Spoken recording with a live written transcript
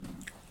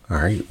All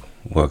right,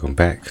 welcome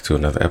back to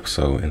another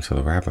episode Into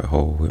the Rabbit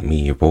Hole with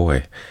me, your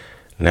boy.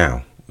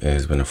 Now, it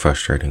has been a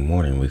frustrating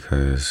morning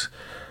because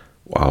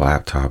our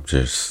laptop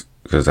because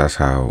that's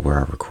where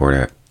I record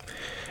at,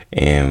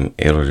 and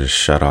it'll just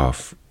shut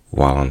off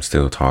while I'm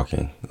still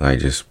talking. Like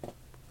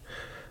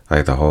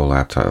the whole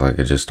laptop, like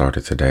it just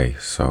started today.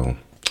 So,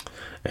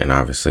 and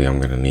obviously I'm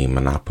going to need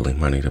Monopoly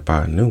money to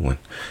buy a new one.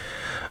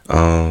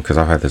 Because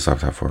I've had this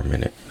laptop for a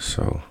minute,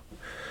 so,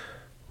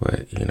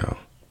 but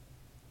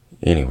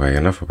anyway,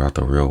 enough about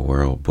the real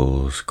world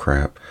bulls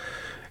crap.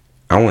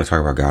 I want to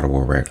talk about God of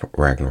War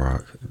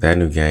Ragnarok. That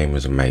new game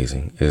is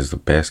amazing. It is the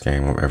best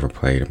game I've ever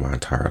played in my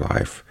entire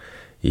life.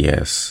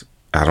 Yes,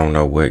 I don't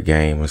know what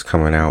game is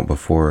coming out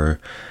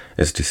before.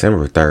 It's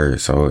December 3rd,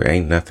 so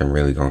ain't nothing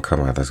really going to come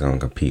out that's going to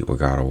compete with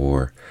God of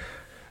War.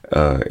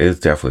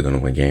 It's definitely going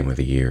to win Game of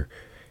the Year.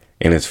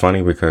 And it's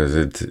funny because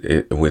it's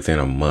within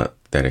a month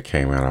that it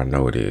came out, I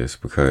know it is,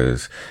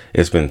 because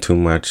it's been too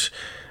much.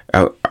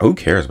 Who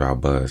cares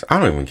about buzz? I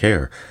don't even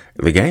care.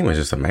 The game is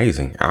just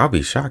amazing. I'll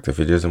be shocked if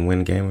it doesn't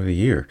win Game of the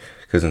Year.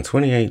 Because in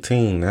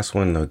 2018, that's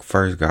when the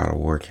first God of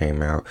War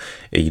came out.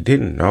 And you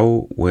didn't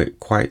know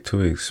what quite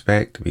to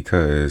expect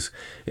because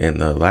in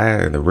the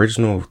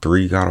original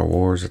 3 God of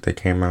Wars that they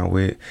came out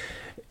with,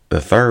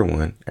 the third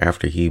one,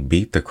 after he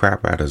beat the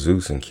crap out of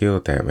Zeus and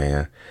killed that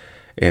man,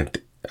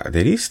 and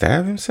did he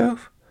stab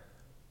himself?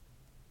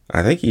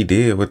 I think he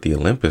did with the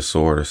Olympus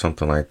sword or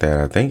something like that.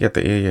 I think at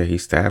the end, he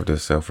stabbed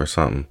himself or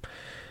something.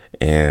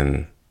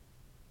 And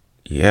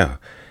yeah.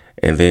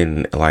 And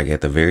then like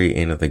at the very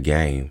end of the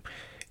game,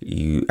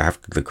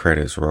 after the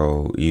credits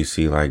roll, you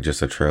see like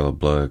just a trail of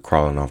blood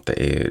crawling off the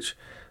edge.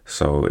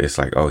 So it's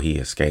like, oh, he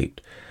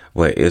escaped.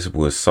 But it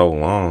was so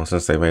long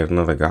since they made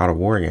another God of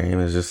War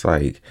game. It's just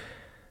like,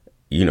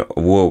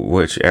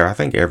 which I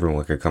think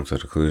everyone could come to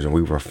the conclusion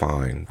we were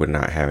fine with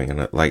not having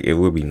enough. Like, it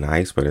would be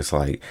nice, but it's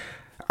like,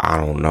 I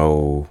don't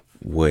know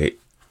what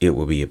it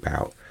will be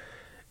about.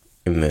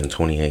 And then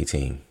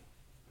 2018,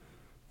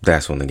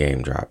 that's when the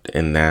game dropped.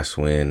 And that's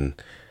when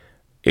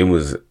it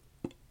was,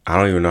 I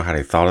don't even know how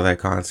they thought of that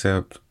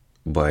concept,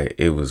 but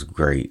it was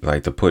great.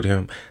 Like to put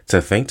him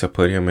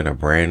in a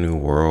brand new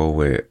world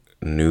with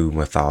new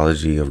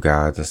mythology of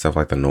gods and stuff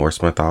like the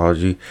Norse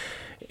mythology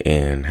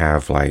and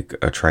have like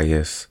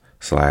Atreus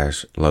 /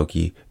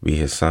 Loki be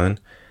his son.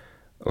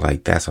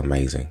 Like, that's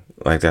amazing.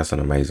 Like, that's an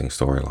amazing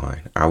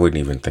storyline. I wouldn't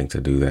even think to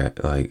do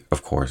that. Like,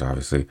 of course,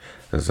 obviously,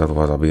 because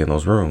otherwise I'll be in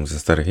those rooms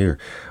instead of here.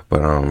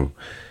 But,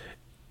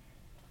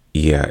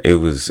 yeah, it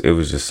was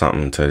just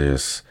something to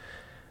just,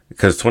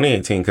 because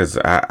 2018, because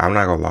I'm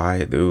not gonna lie,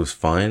 it was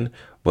fun,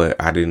 but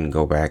I didn't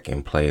go back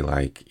and play,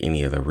 like,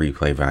 any of the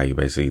replay value,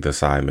 basically, the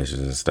side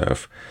missions and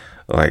stuff.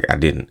 Like, I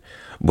didn't.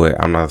 But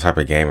I'm not the type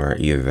of gamer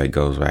either that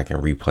goes back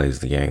and replays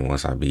the game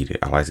once I beat it.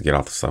 I like to get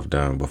all the stuff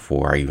done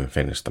before I even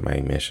finish the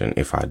main mission,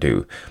 if I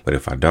do. But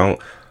if I don't,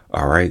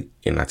 all right.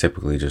 And I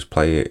typically just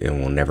play it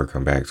and will never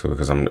come back to it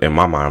because in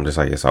my mind, I'm just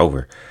like, it's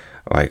over.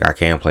 Like, I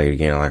can play it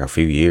again in like a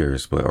few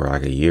years, or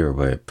like a year,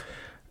 but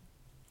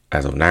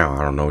as of now,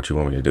 I don't know what you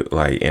want me to do.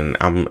 Like,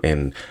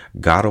 and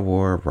God of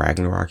War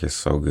Ragnarok is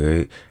so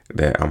good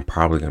that I'm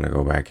probably going to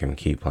go back and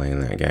keep playing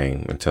that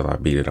game until I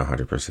beat it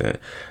 100%.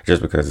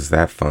 Just because it's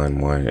that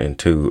fun, one. And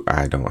two,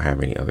 I don't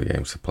have any other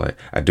games to play.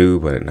 I do,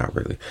 but not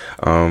really.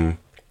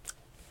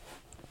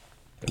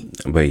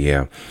 But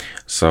yeah.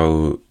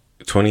 So,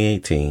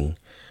 2018,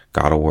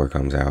 God of War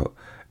comes out.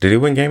 Did it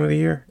win Game of the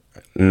Year?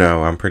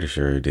 No, I'm pretty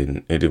sure it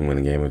didn't. It didn't win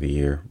the Game of the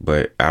Year.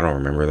 But I don't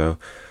remember, though.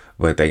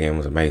 But that game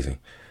was amazing.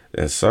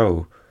 And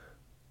so,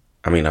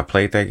 I mean, I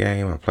played that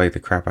game. I played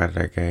the crap out of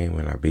that game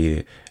and I beat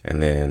it.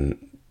 And then,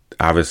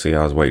 obviously,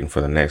 I was waiting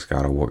for the next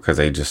God of War because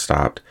they just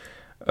stopped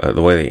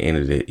the way they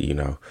ended it,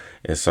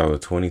 And so,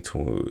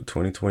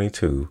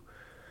 2022,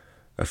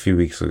 a few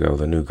weeks ago,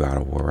 the new God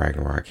of War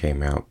Ragnarok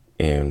came out.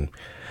 And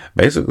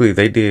basically,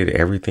 they did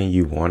everything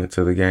you wanted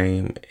to the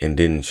game and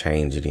didn't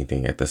change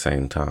anything at the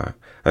same time.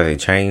 Like, they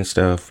changed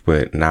stuff,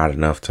 but not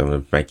enough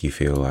to make you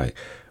feel like,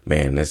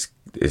 man,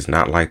 it's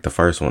not like the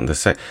first one.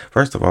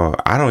 First of all,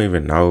 I don't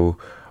even know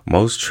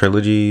most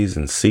trilogies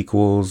and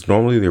sequels.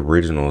 Normally, the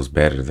original is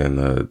better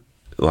than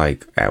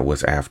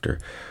what's after.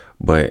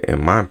 But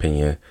in my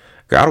opinion,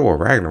 God of War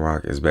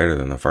Ragnarok is better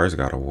than the first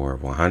God of War,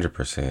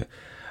 100%.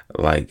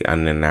 Like,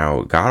 and then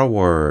now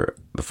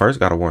the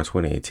first God of War in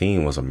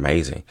 2018 was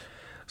amazing.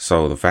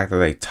 So the fact that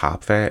they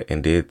topped that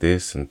and did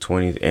this in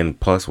and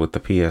plus with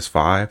the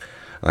PS5.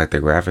 Like,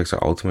 the graphics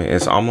are ultimate.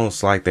 It's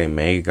almost like they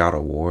made God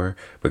of War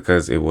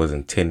because it was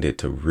intended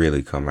to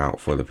really come out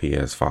for the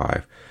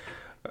PS5.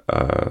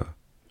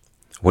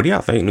 What do y'all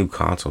think new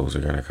consoles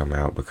are going to come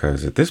out?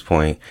 Because at this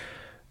point,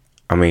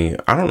 I mean,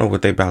 I don't know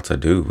what they're about to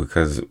do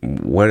because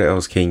what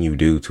else can you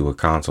do to a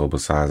console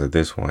besides at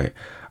this point?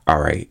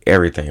 All right,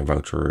 everything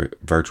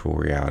virtual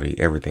reality,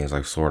 everything's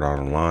like Sword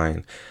Art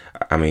Online.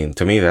 I mean,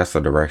 to me, that's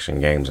the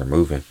direction games are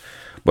moving.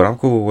 But I'm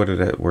cool with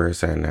it where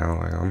it's at now.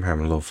 Like, I'm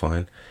having a little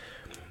fun.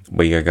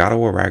 But yeah, God of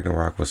War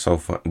Ragnarok was so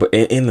fun. But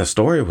in the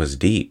story it was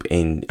deep,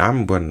 and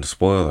I'm going to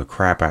spoil the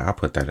crap out. I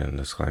put that in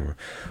the disclaimer.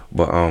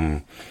 But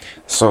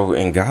so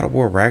in God of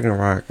War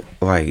Ragnarok,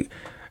 like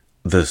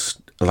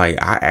this,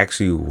 like I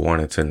actually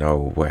wanted to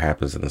know what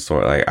happens in the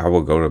story. Like I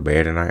would go to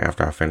bed at night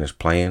after I finished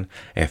playing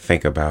and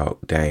think about,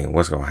 dang,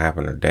 what's gonna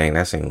happen, or dang,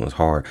 that scene was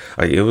hard.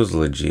 Like it was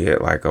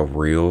legit, like a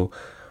real.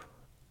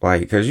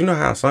 Like, cause you know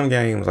how some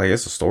games, like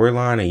it's a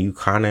storyline and you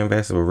kind of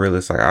invested, but really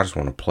it's like, I just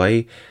want to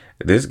play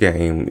this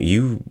game.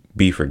 You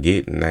be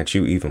forgetting that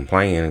you even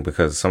playing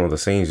because some of the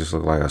scenes just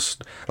look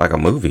like a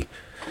movie.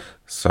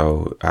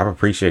 So I've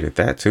appreciated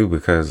that too,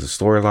 because the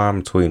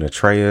storyline between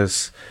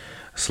Atreus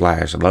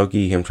slash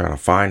Loki, him trying to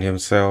find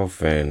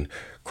himself, and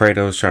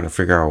Kratos trying to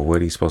figure out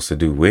what he's supposed to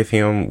do with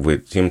him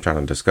trying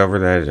to discover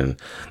that, and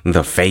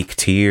the fake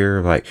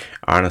tear, like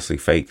honestly,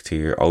 fake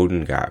tear.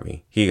 Odin got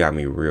me. He got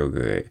me real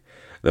good.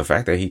 The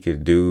fact that he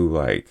could do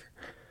like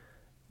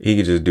he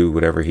could just do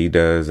whatever he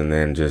does and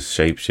then just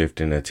shape shift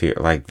in a tear,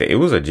 like it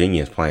was a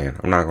genius plan.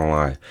 I'm not gonna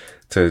lie,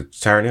 to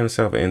turn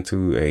himself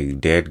into a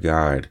dead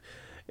god,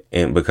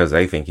 and because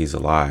they think he's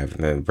alive,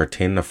 and then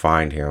pretend to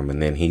find him,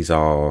 and then he's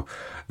all.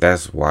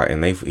 That's why,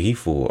 and he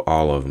fooled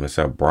all of them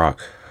except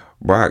Brock.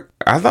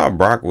 I thought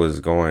Brock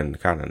was going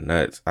kind of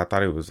nuts. I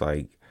thought it was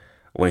like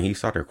when he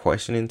started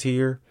questioning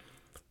Tyr,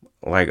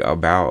 like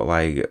about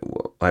like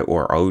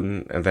or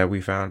Odin, that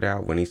we found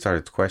out when he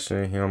started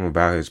questioning him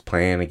about his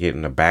plan to get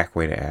in the back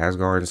way to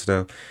Asgard and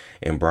stuff,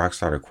 and Brock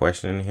started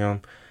questioning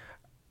him.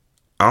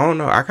 I don't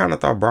know. I kind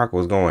of thought Brock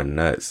was going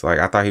nuts. Like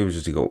I thought he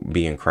was just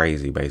being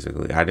crazy.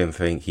 Basically, I didn't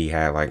think he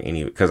had like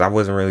any, because I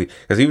wasn't really,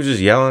 because he was just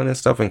yelling and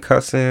stuff and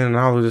cussing, and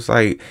I was just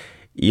like,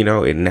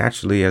 it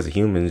naturally as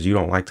humans you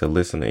don't like to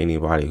listen to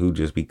anybody who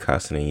just be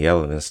cussing and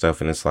yelling and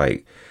stuff, and it's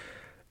like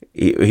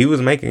he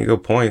was making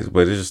good points,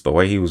 but it's just the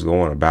way he was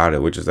going about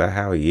it, which is that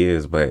how he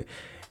is. But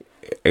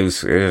it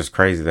was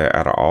crazy that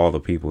out of all the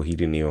people, he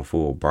didn't even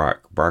fool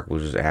Brock. Brock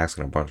was just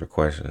asking a bunch of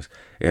questions,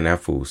 and that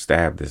fool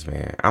stabbed this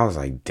man. I was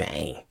like,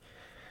 dang.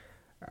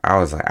 I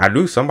was like, I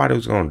knew somebody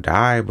was gonna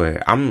die,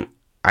 but I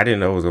didn't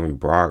know it was gonna be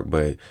Brock.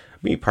 But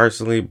me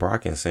personally,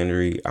 Brock and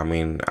Sindri, I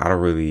mean, I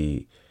don't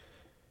really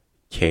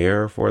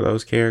care for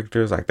those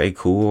characters. Like they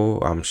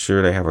cool. I'm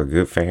sure they have a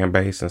good fan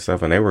base and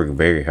stuff, and they were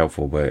very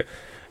helpful. But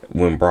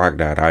when Brock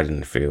died, I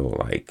didn't feel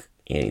like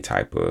any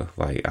type of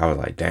like. I was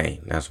like,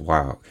 dang, that's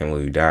wild. Can't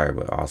believe he died.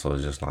 But also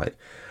it's just like,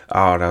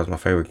 oh, that was my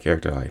favorite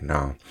character. Like,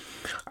 no,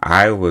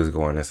 I was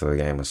going into the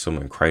game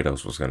assuming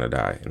Kratos was gonna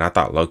die, and I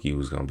thought Loki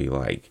was gonna be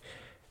like,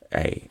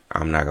 hey,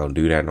 I'm not gonna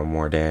do that no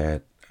more,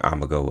 Dad.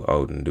 I'm gonna go with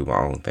Odin and do my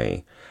own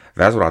thing.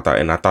 That's what I thought,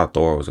 and I thought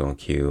Thor was gonna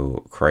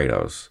kill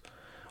Kratos,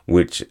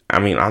 which I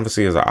mean,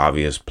 obviously is an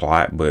obvious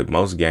plot, but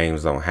most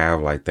games don't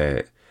have like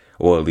that.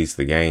 Well, at least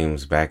the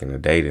games back in the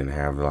day didn't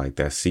have like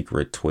that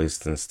secret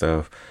twist and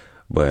stuff.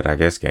 But I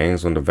guess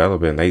games when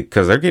developing,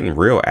 because they're getting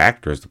real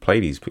actors to play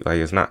these people.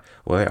 Like it's not,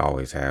 well, they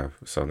always have.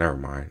 So never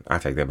mind. I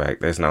take that back.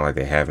 It's not like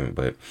they haven't,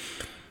 but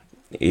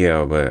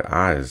yeah. But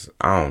I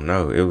don't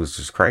know. It was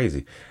just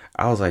crazy.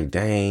 I was like,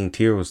 dang,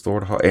 Tyr was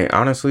Thor the whole. And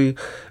honestly,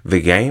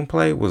 the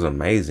gameplay was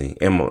amazing,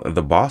 and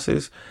the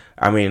bosses.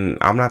 I mean,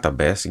 I'm not the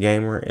best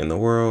gamer in the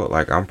world.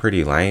 Like I'm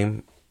pretty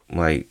lame.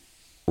 Like,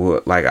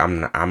 well, like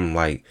I'm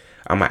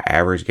an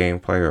average game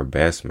player, or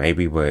best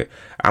maybe, but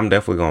I'm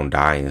definitely gonna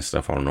die and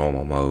stuff on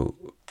normal mode.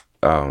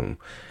 But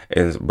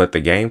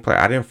the gameplay,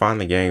 I didn't find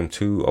the game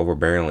too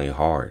overbearingly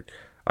hard.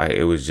 Like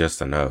it was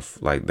just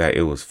enough, like that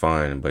it was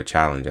fun but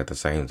challenge at the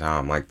same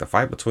time. Like the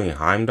fight between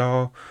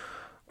Heimdall,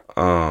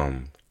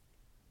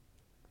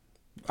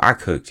 I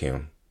cooked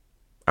him.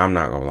 I'm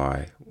not gonna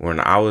lie.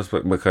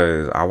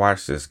 Because I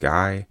watched this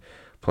guy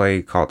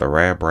play called the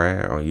Rad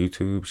Brad on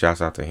YouTube.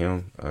 Shouts out to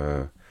him.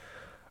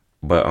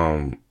 But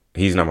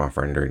he's not my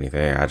friend or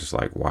anything. I just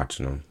like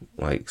watching him.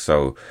 Like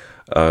so,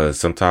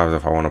 sometimes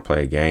if I want to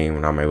play a game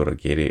and I'm able to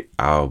get it,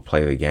 I'll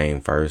play the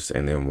game first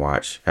and then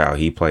watch how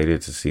he played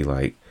it to see,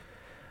 like,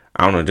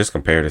 I don't know, just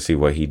compare to see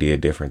what he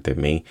did different than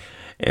me.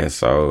 And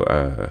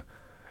so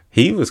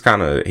he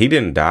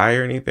didn't die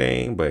or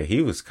anything, but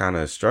he was kind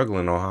of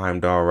struggling on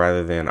Heimdall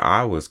rather than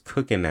I was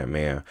cooking that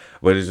man.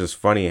 But it's just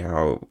funny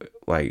how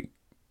like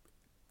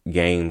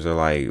games are,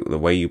 like the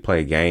way you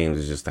play games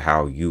is just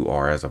how you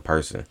are as a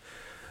person.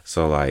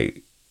 So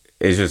like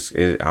I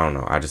don't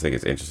know. I just think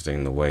it's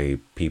interesting the way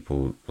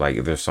people,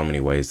 like, there's so many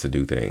ways to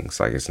do things.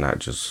 Like it's not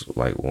just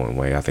like one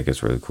way. I think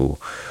it's really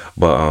cool.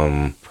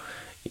 But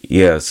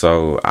yeah.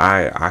 So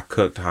I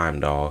cooked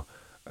Heimdall.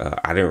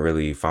 I didn't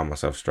really find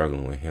myself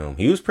struggling with him.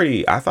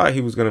 I thought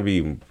he was gonna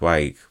be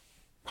like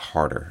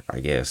harder. I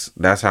guess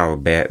that's how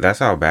bad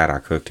I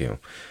cooked him,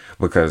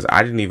 because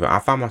I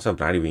found myself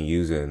not even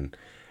using.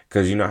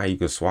 Because you know how you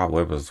could swap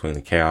weapons between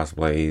the Chaos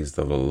Blaze,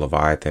 the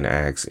Leviathan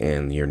Axe,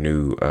 and your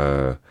new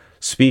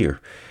spear.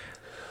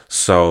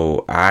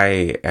 So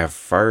I at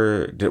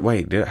first did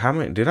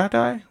I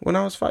die when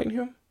I was fighting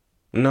him?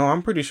 No,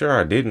 I'm pretty sure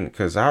I didn't,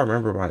 because I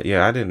remember I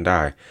didn't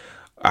die.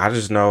 I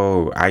just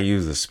know I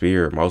use the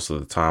spear most of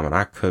the time, and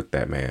I cook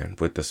that man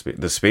with the spear.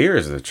 The spear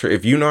is the trick.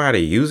 If you know how to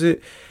use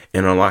it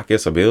and unlock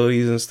its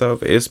abilities and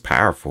stuff, it's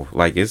powerful.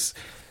 Like it's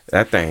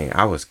that thing.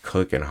 I was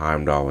cooking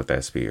Heimdall with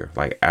that spear.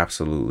 Like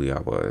absolutely, I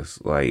was.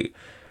 Like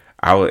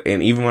I was,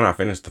 and even when I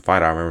finished the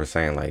fight, I remember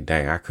saying like,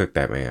 "Dang, I cooked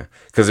that man,"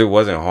 because it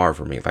wasn't hard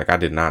for me. Like I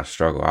did not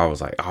struggle. I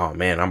was like, "Oh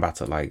man, I'm about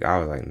to like." I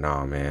was like,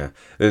 "Nah, man,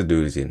 this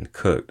dude is getting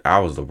cooked." I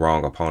was the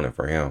wrong opponent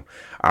for him.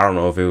 I don't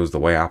know if it was the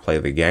way I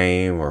played the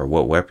game or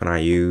what weapon I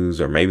used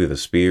or maybe the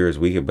spear is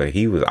weaker, but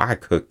he was. I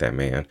cooked that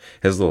man.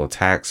 His little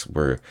attacks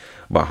were,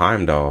 but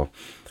Heimdall,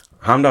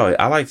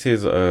 I liked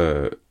his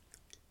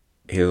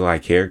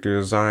like character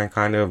design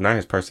kind of, not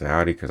his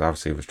personality because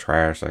obviously it was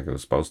trash like it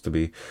was supposed to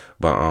be,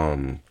 but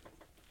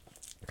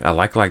I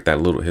like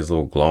that little his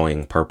little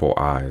glowing purple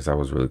eyes. That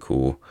was really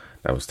cool.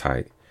 That was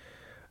tight.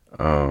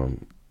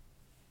 Um,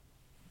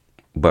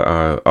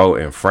 but oh,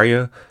 and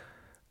Freya,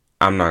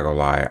 I'm not gonna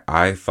lie.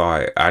 I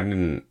thought I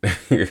didn't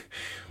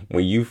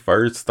when you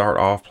first start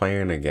off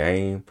playing the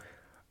game,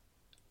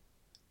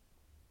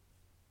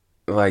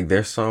 like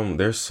there's so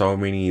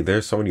many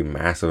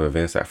massive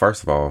events that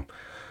first of all,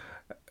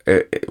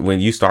 when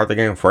you start the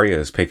game, Freya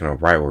is picking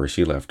up right where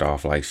she left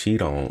off. Like she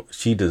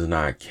does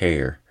not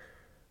care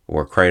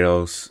where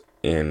Kratos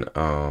and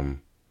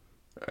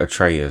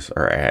Atreus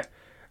are at.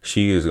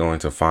 She is going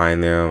to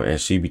find them and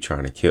she be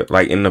trying to kill.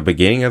 Like in the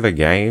beginning of the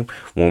game,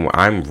 when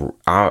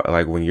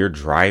like when you're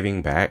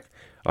driving back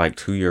like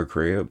to your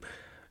crib,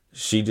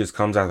 she just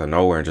comes out of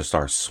nowhere and just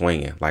starts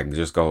swinging. Like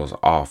just goes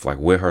off like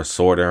with her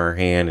sword in her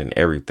hand and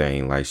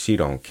everything. Like she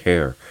don't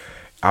care.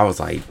 I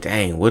was like,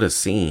 dang, what a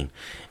scene.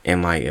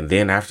 And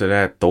then after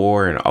that,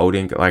 Thor and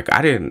Odin, like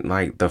I didn't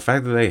like the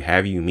fact that they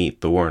have you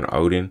meet Thor and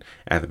Odin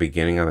at the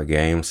beginning of the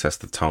game sets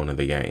the tone of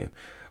the game,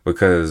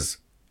 because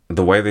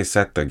the way they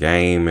set the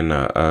game in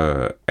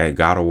at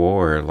God of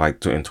War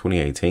like in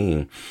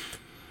 2018,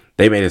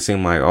 they made it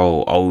seem like,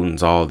 oh,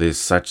 Odin's all this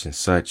such and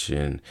such,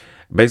 and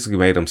basically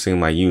made him seem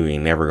like you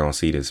ain't never gonna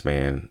see this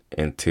man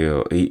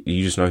until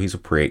you just know he's a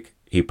prick.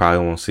 He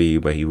probably won't see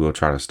you, but he will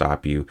try to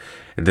stop you.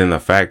 And then the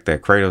fact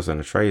that Kratos and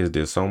Atreus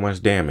did so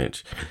much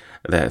damage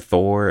that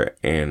Thor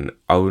and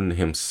Odin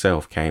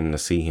himself came to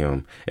see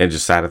him and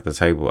just sat at the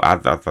table. I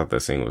thought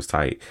that scene was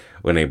tight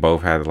when they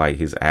both had like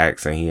his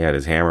axe and he had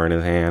his hammer in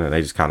his hand, and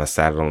they just kind of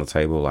sat it on the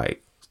table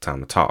like it's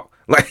time to talk.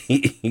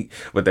 Like,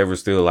 but they were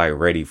still like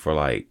ready for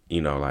like,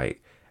 you know,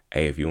 like,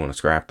 hey, if you want to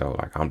scrap though,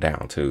 like I'm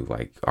down too.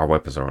 Like our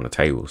weapons are on the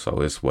table,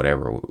 so it's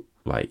whatever.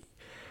 Like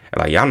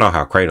y'all know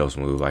how Kratos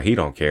moves. Like he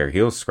don't care.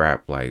 He'll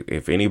scrap. Like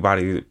if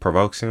anybody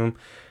provokes him,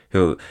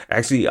 he'll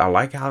actually. I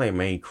like how they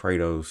made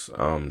Kratos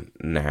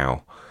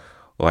now,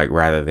 like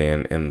rather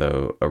than in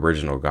the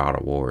original God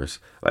of Wars.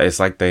 Like, it's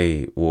like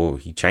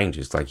he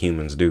changes like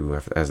humans do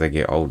as they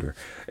get older.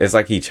 It's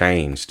like he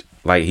changed.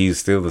 Like he's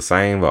still the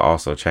same, but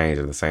also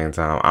changed at the same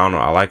time. I don't know.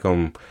 I like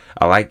him.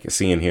 I like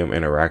seeing him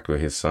interact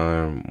with his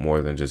son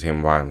more than just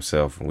him by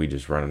himself and we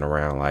just running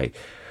around like.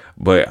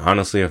 But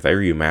honestly, if they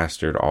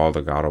remastered all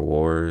the God of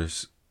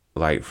Wars,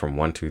 like from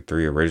 1, 2,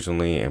 3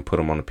 originally, and put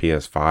them on the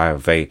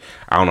PS5,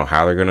 I don't know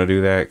how they're gonna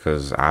do that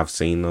because I've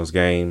seen those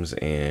games,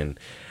 and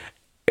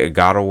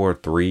God of War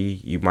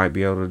 3 you might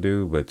be able to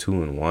do, but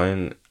 2 and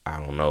 1, I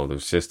don't know.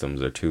 The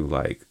systems are too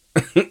like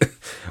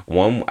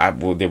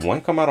did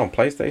one come out on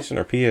PlayStation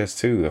or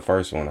PS2? The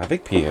first one, I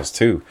think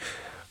PS2,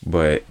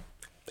 but.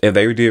 If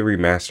they did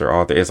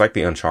remaster it's like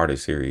the Uncharted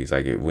series.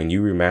 Like when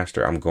you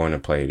remaster, I'm going to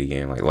play it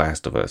again. Like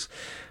Last of Us,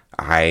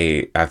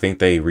 I think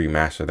they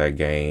remastered that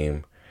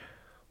game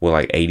well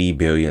like 80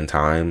 billion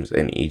times,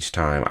 and each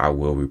time I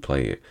will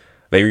replay it.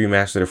 They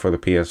remastered it for the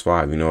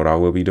PS5. You know what I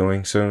will be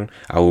doing soon?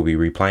 I will be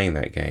replaying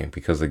that game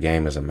because the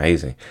game is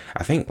amazing.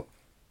 I think,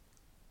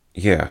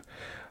 yeah,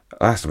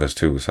 Last of Us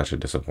 2 was such a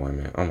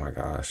disappointment. Oh my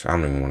gosh, I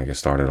don't even want to get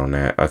started on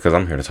that because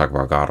I'm here to talk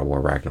about God of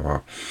War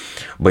Ragnarok.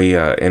 But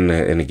yeah, in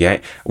the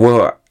game,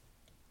 well.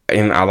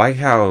 And I like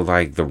how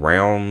like the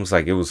realms,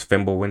 like it was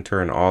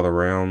Fimbulwinter and all the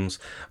realms.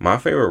 My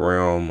favorite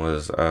realm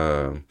was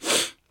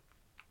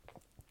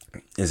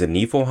is it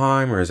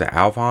Niflheim or is it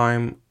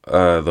Alfheim?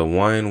 The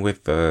one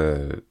with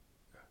the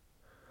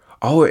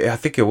I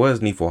think it was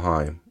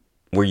Niflheim,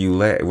 where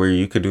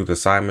you could do the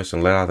side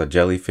mission, let out the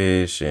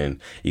jellyfish, and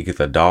you get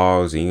the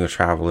dogs, and you can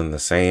travel in the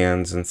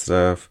sands and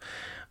stuff.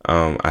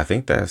 I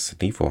think that's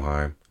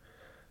Niflheim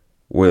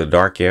with the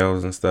dark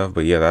elves and stuff.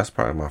 But yeah, that's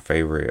probably my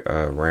favorite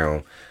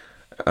realm.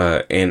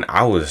 And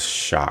I was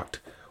shocked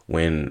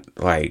when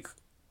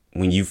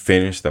you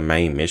finish the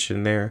main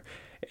mission there,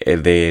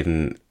 and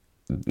then,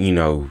 you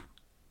know,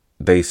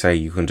 they say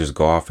you can just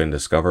go off and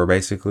discover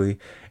basically.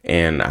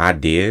 And I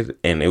did,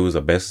 and it was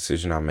the best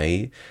decision I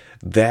made.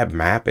 That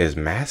map is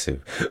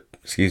massive.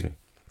 Excuse me.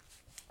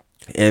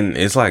 And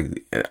it's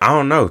like, I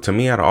don't know, to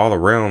me out of all the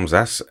realms,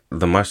 that's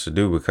the much to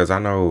do because I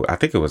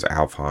think it was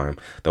Alfheim,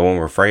 the one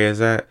where Freya's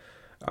at.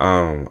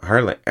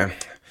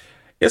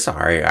 It's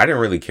alright. I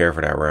didn't really care for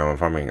that realm,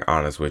 if I'm being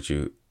honest with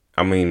you.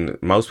 I mean,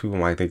 most people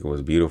might think it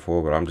was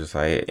beautiful, but I'm just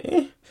like,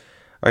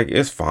 like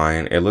it's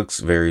fine. It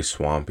looks very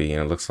swampy,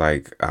 and it looks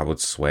like I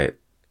would sweat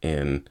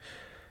in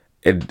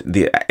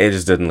it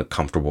just didn't look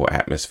comfortable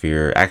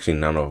atmosphere. Actually,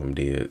 none of them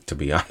did, to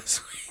be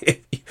honest with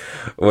you.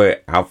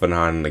 But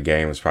Alfenheim in the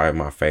game is probably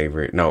my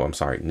favorite. No, I'm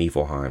sorry,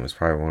 Niflheim is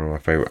probably one of my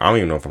favorite. I don't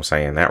even know if I'm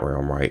saying that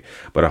realm right,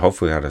 but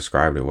hopefully I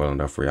described it well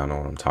enough for y'all know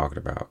what I'm talking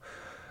about.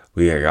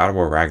 But yeah, God of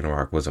War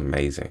Ragnarok was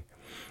amazing.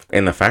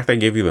 And the fact they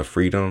give you the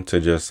freedom to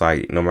just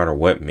like, no matter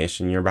what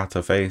mission you're about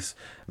to face,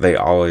 they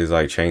always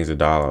like change the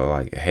dollar.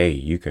 Like, hey,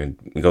 you can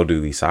go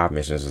do these side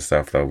missions and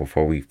stuff though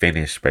before we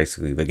finish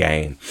basically the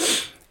game.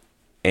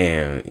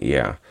 And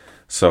yeah,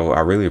 so I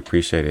really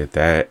appreciated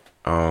that.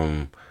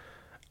 I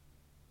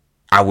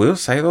will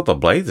say though, the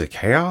Blades of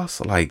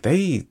Chaos, like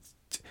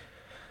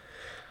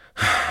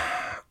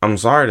I'm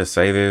sorry to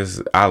say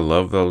this, I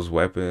love those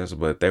weapons,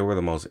 but they were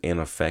the most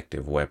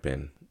ineffective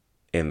weapon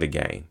in the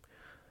game.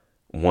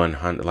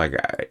 100, like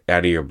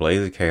out of your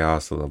Blades of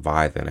Chaos, the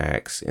Leviathan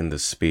axe, and the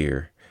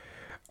spear.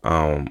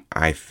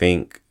 I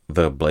think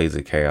the Blades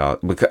of Chaos,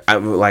 because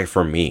like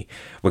for me,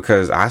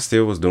 because I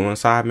still was doing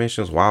side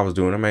missions while I was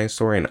doing the main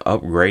story and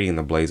upgrading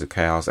the Blades of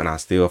Chaos, and I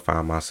still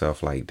found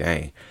myself like,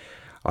 dang,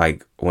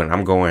 like when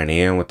I'm going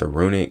in with the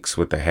runics,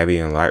 with the heavy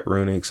and light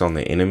runics on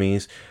the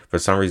enemies, for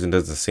some reason it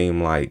doesn't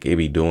seem like it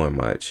be doing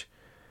much.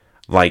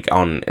 Like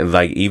on,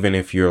 like even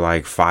if you're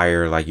like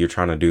fire, like you're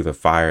trying to do the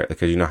fire,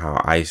 because you know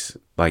how ice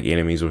like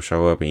enemies will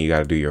show up and you got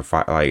to do your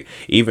fire. Like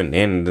even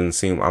then it didn't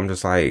seem, I'm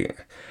just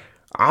like,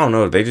 I don't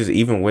know. They just,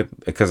 even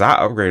with, because I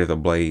upgraded the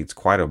blades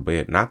quite a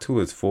bit, not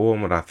to its full,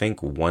 but I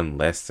think one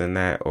less than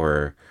that,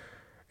 or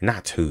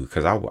not two,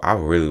 because I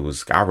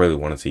really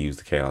wanted to use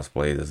the Chaos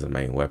Blades as the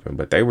main weapon,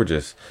 but they were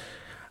just,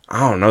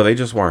 I don't know, they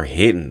just weren't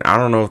hitting. I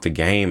don't know if the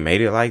game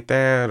made it like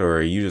that,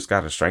 or you just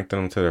got to strengthen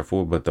them to their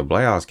full, but the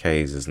Bloodhouse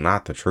Caves is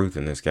not the truth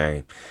in this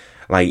game.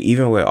 Like,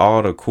 even with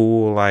all the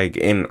cool, like,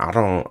 and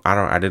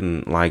I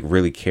didn't, like,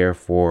 really care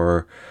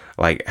for,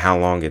 like, how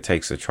long it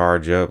takes to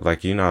charge up.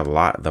 Like, you know,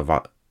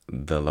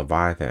 the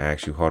Leviathan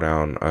actually hold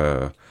down,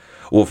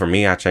 well, for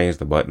me, I changed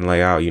the button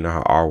layout. You know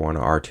how R1 and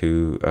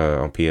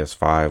R2 on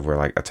PS5 were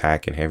like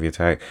attack and heavy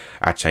attack?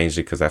 I changed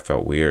it because that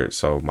felt weird.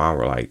 So mine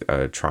were like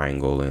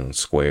triangle and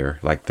square,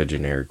 like the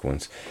generic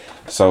ones.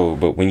 So,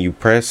 but when you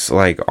press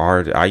like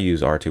I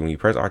use R2. When you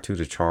press R2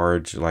 to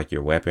charge like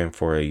your weapon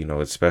for, you know,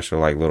 its special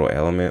like little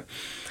element,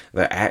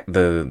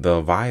 the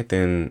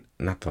Leviathan,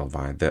 not the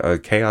Leviathan,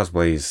 the Chaos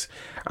Blaze,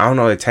 I don't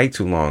know, it take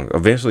too long.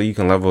 Eventually you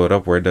can level it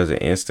up where it does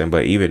it instant,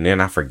 but even then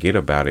I forget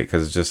about it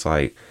because it's just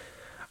like,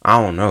 I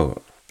don't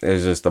know.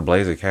 It's just the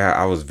Blaze of Chaos.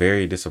 I was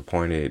very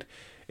disappointed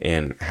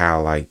in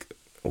how like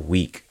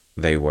weak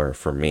they were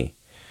for me.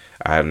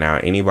 Now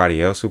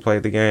anybody else who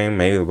played the game,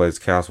 maybe the Blaze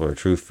of Chaos were the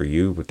truth for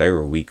you, but they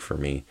were weak for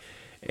me.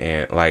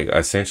 And like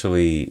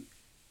essentially,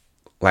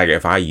 like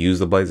if I used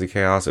the Blaze of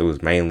Chaos, it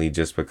was mainly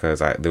just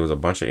because there was a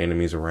bunch of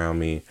enemies around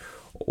me,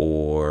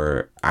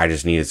 or I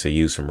just needed to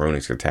use some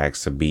runic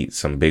attacks to beat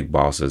some big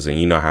bosses. And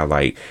you know how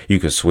like you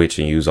could switch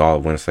and use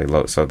all once they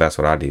load. So that's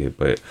what I did,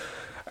 but.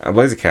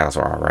 Blaze of Chaos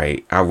are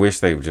alright. I wish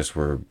they just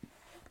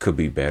could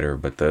be better,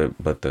 but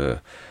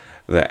the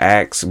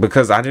axe,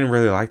 because I didn't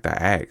really like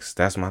the axe.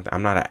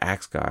 I'm not an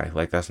axe guy.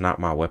 Like that's not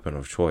my weapon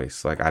of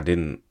choice. Like I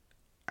didn't,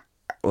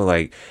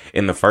 like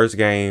in the first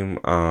game,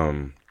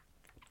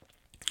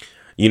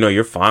 you know,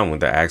 you're fine with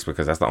the axe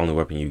because that's the only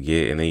weapon you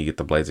get, and then you get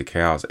the Blaze of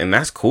Chaos, and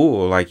that's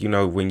cool. Like, you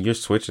know, when you're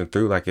switching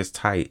through, like it's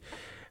tight.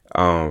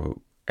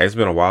 It's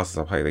been a while since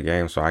I played the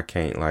game, so I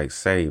can't like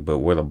say, but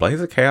were the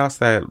Blaze of Chaos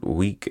that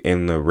weak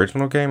in the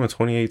original game in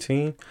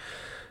 2018?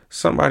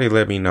 Somebody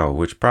let me know,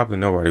 which probably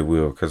nobody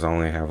will because I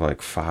only have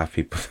like 5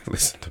 people that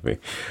listen to me.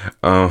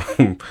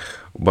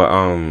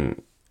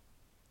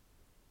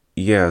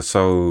 Yeah,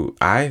 so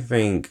I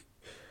think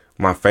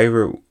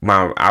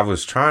I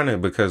was trying to,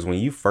 because when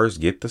you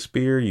first get the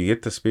spear, you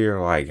get the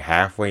spear like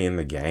halfway in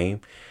the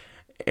game,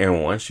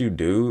 and once you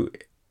do,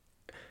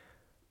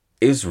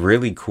 it's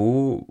really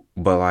cool,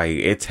 but like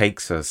it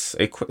takes a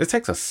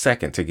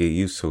second to get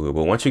used to it.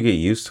 But once you get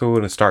used to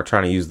it and start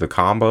trying to use the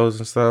combos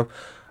and stuff,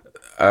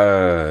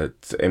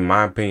 in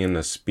my opinion,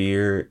 the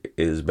spear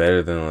is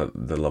better than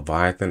the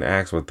Leviathan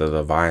axe, but the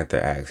Leviathan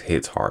axe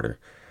hits harder.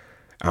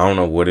 I don't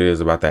know what it is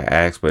about that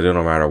axe, but it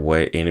don't matter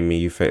what enemy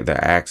you face,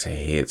 the axe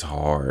hits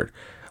hard.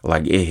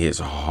 Like it hits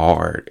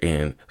hard.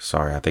 And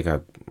sorry, I think I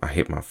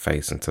hit my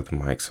face into the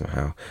mic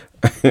somehow.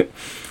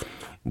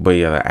 But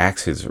yeah, the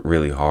axe is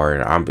really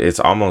hard. It's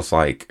almost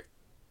like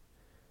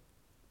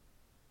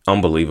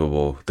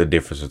unbelievable the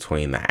difference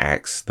between the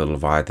axe, the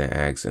Leviathan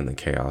axe, and the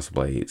Chaos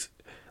Blades,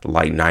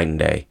 like night and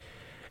day.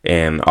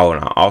 And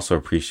I also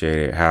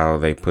appreciated how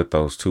they put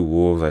those 2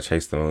 wolves that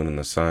chase the moon and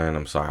the sun.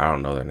 I'm sorry, I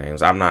don't know their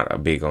names. I'm not a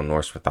big on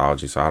Norse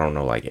mythology, so I don't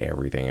know like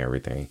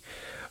everything.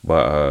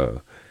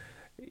 But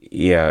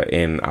yeah,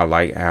 and I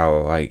like how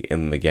like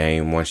in the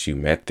game, once you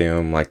met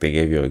them, like they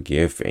gave you a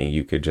gift and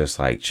you could just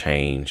like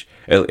change.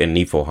 In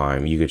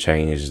Niflheim, you could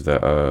change in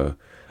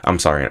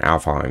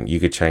Alfheim, you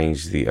could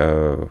change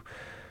the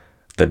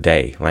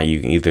day. Like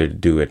you can either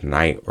do it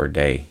night or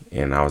day.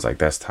 And I was like,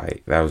 that's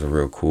tight. That was a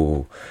real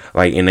cool,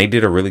 like, and they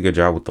did a really good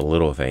job with the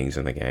little things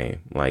in the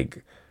game.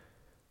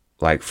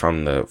 like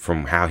from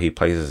how he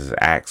places his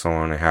axe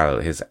on and how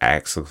his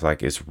axe looks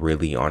like it's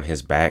really on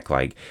his back,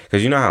 like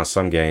because you know how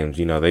some games,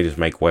 you know, they just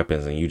make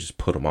weapons and you just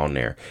put them on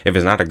there. If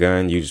it's not a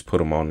gun, you just put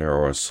them on there,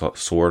 or a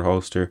sword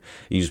holster,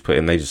 you just put,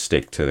 and they just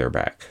stick to their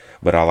back.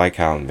 But I like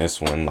how in this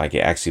one, like, it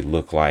actually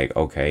looked like,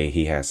 okay,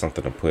 he has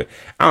something to put.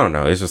 I don't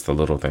know, it's just the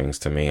little things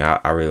to me.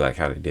 I really like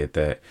how they did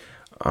that.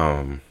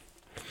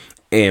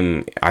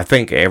 And I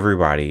think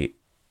everybody,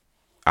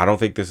 I don't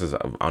think this is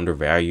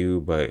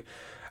undervalued, but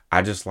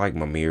I just like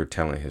Mimir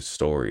telling his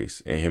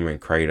stories, and him and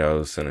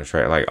Kratos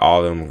and like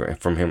all of them,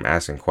 from him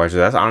asking questions.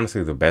 That's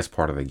honestly the best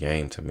part of the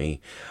game to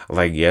me.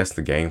 Like, yes,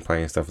 the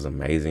gameplay and stuff is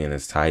amazing and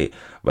it's tight,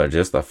 but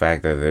just the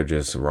fact that they're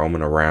just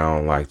roaming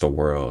around like the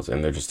worlds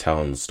and they're just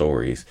telling the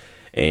stories,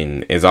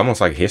 and it's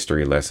almost like a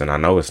history lesson. I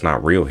know it's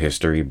not real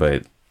history,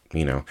 but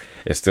you know,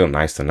 it's still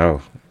nice to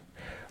know.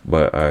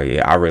 But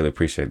yeah, I really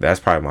appreciate that. That's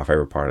probably my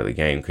favorite part of the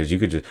game, because you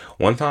could just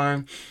one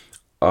time.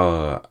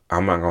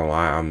 I'm not gonna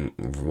lie, I'm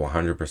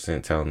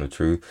 100% telling the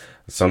truth.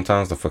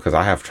 Sometimes because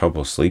I have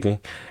trouble sleeping,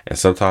 and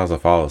sometimes I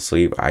fall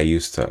asleep, I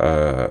used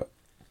to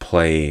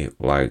play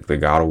like the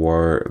God of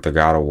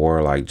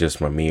War, like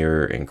just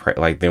Mimir and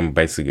like them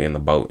basically in the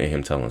boat and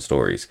him telling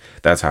stories.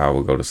 That's how I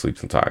would go to sleep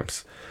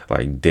sometimes,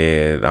 like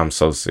dead. I'm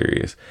so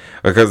serious,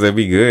 because it'd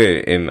be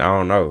good, and I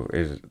don't know,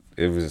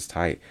 it was just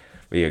tight.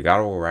 But yeah,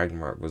 God of War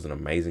Ragnarok was an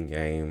amazing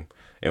game,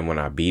 and when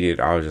I beat it,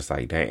 I was just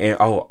like, dang. And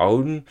oh,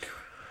 Odin.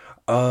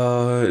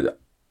 Uh,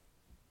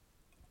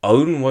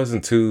 Odin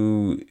wasn't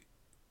too.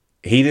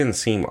 He didn't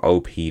seem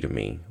OP to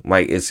me.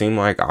 Like, it seemed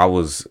like I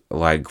was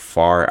like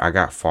I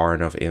got far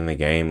enough in the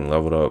game and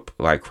leveled up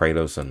like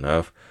Kratos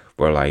enough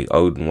where like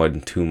Odin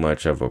wasn't too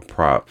much of a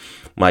prop.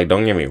 Like,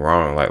 don't get me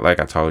wrong. Like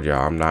I told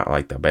y'all, I'm not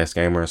like the best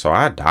gamer, so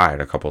I died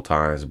a couple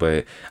times,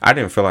 but I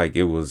didn't feel like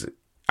it was.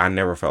 I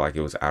never felt like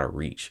it was out of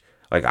reach.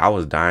 Like, I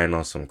was dying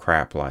on some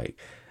crap like.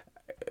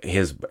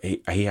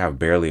 He have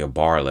barely a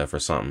bar left or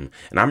something.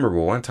 And I remember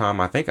one time,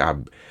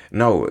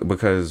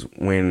 because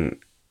when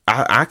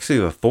I actually,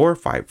 the Thor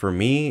fight for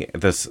me,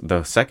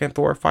 the second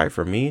Thor fight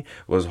for me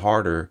was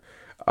harder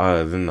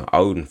than the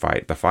Odin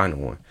fight, the final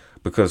one,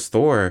 because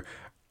Thor,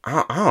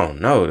 I don't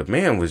know, the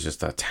man was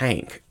just a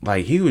tank.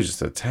 Like, he was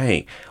just a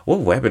tank. What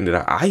weapon did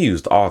I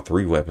used all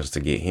three weapons to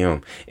get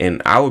him,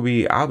 and I'll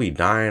be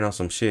dying on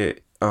some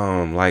shit.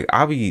 Like,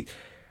 I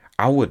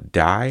would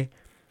die,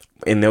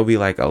 and they'll be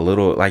like a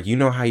little, like, you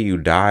know how you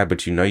die,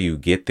 but you know you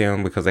get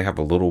them because they have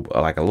a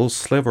little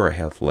sliver of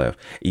health left.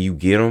 You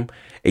get them,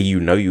 and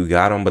you know you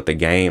got them, but the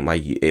game,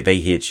 like,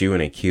 they hit you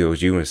and it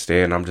kills you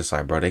instead. And I'm just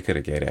like, bro, they could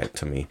have gave that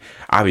to me.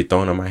 I be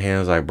throwing up my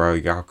hands like, bro,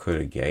 y'all could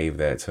have gave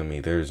that to me.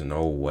 There's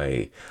no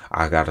way.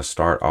 I gotta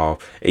start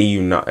off, and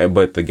you know,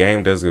 but the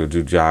game does a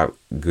good job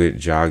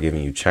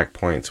giving you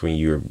checkpoints when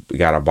you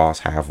got a boss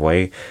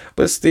halfway.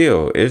 But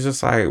still, it's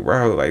just like,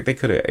 bro, like,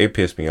 it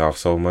pissed me off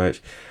so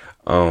much.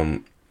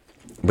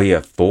 But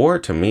yeah, Thor,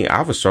 to me,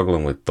 I was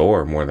struggling with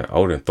Thor more than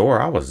Odin. Thor,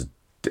 I was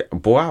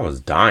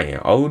dying.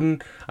 Odin,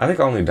 I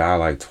think I only died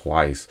like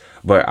twice,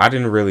 but I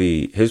didn't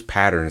really, his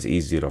pattern is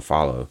easy to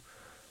follow.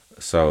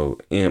 So,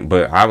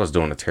 but I was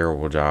doing a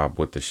terrible job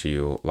with the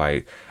shield.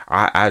 Like,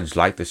 I just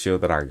like the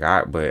shield that I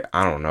got, but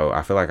I don't know.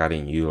 I feel like I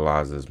didn't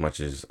utilize as much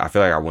as, I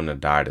feel like I wouldn't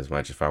have died as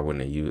much if I would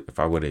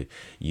have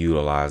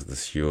utilized the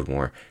shield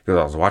more. Because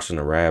I was watching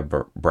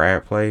the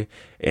Brad play,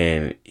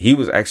 and he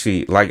was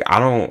actually like,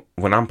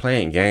 when I'm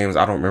playing games,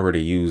 I don't remember to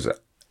use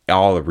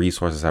all the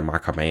resources at my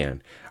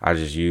command. I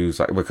just use,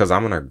 like, because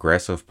I'm an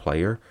aggressive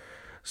player.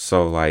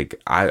 So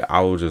like I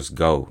will just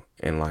go,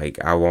 and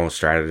like I won't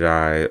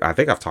strategize. I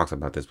think I've talked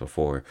about this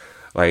before.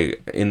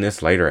 Like, in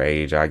this later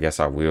age, I guess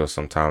I will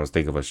sometimes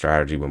think of a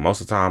strategy, but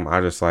most of the time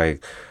I just,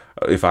 like,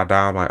 if I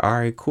die, I'm like, all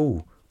right,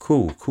 cool.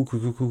 No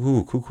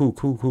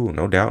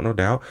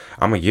doubt.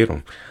 I'm gonna get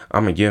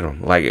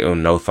him. Like,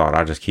 no thought.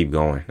 I just keep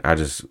going. I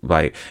just,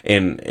 like,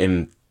 and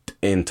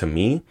to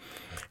me,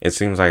 it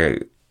seems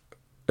like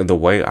the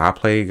way I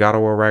play God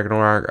of War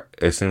Ragnarok,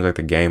 it seems like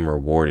the game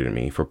rewarded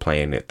me for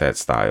playing it that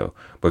style,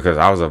 because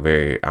I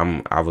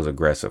was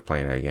aggressive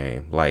playing that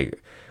game. Like,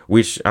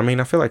 which, I mean,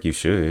 I feel like you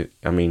should.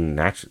 I mean,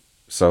 actually,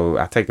 so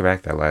I take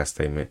back that last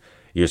statement.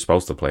 You're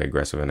supposed to play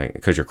aggressive in it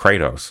because you're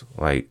Kratos.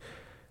 Like,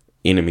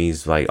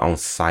 enemies, like, on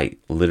sight,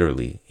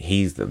 literally.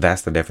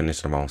 That's the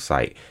definition of on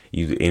sight.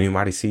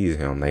 Anybody sees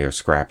him, they are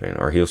scrapping,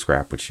 or he'll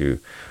scrap with you.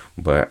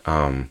 But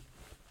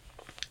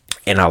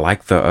and I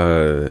like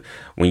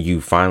when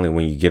you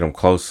get them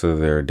close to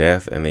their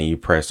death, and then you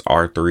press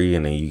R3,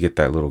 and then you get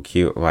that little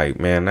kill. Like,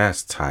 man,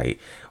 that's tight.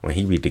 When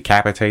he be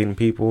decapitating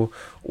people,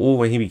 or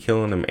when he be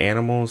killing them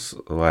animals,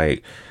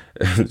 like,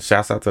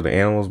 shouts out to the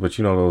animals, but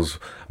you know, those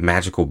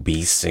magical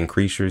beasts and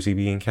creatures he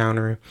be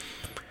encountering.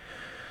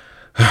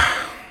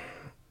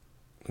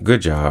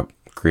 Good job,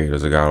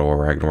 creators of God of War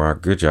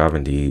Ragnarok. Good job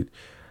indeed.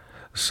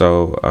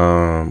 So,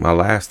 my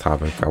last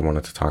topic I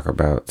wanted to talk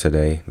about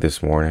today,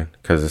 this morning,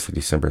 because it's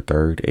December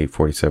 3rd,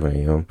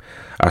 8:47 a.m.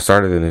 I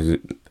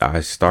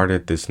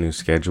started this new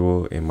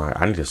schedule in my.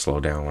 I need to slow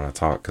down when I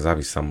talk because I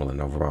be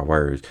stumbling over my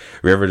words.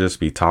 You ever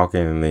just be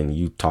talking and then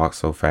you talk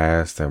so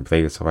fast and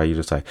think so fast, you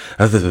just like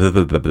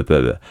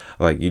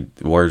like you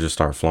words just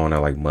start flowing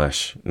out like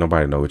mush.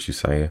 Nobody know what you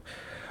saying,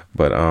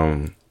 but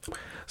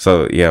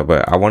so yeah.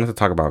 But I wanted to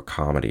talk about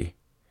comedy.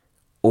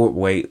 Or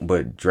wait,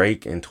 but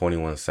Drake and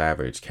 21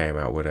 Savage came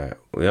out with a.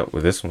 Yep,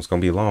 well, this one's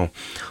gonna be long.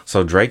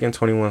 So Drake and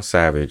 21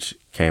 Savage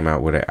came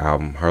out with an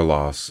album, Her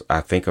Loss,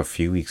 I think a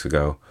few weeks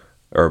ago,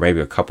 or maybe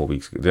a couple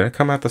weeks ago. Did it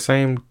come out the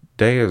same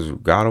day as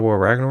God of War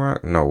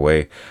Ragnarok? No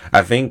way.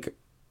 I think,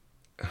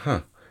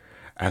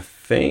 I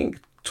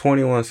think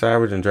 21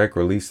 Savage and Drake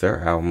released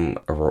their album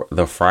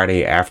the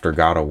Friday after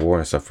God of War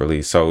and stuff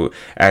released. So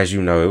as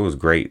you know, it was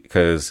great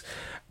because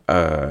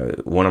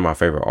one of my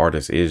favorite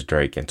artists is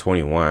Drake, and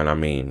 21. I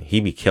mean, he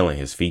be killing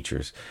his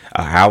features.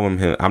 I'm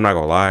not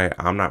gonna lie,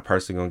 I'm not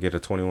personally gonna get a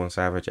 21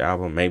 Savage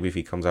album. Maybe if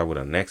he comes out with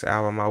a next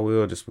album, I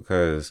will, just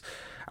because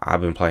I've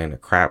been playing the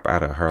crap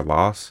out of Her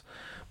Loss.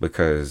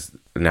 Because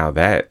now,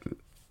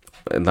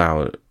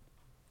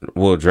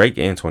 well, Drake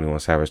and 21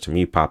 Savage to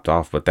me popped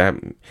off, but that,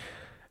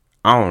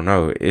 I don't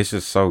know, it's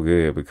just so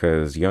good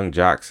because Young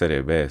Jock said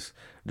it best.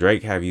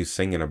 Drake have you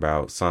singing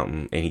about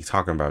something and he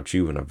talking about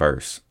you in a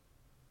verse.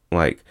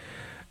 Like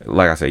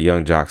I said,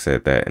 Young Jock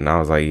said that, and I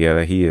was like,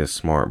 yeah, he is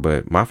smart.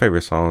 But my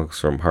favorite songs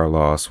from Her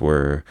Loss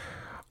were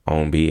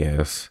On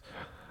BS.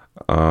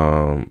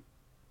 I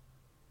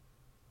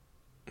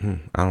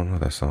don't know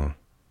that song.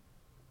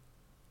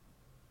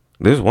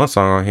 There's one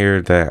song on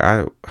here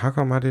that how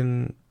come I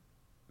didn't,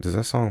 does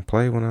that song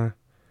play when I,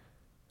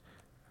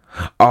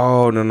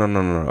 oh, no.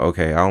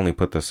 Okay, I only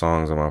put the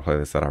songs on my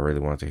playlist that I really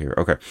want to hear.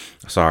 Okay,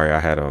 sorry, I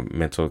had a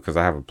mental, because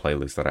I have a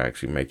playlist that I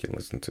actually make and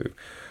listen to.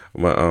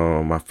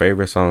 My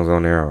favorite songs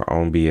on there are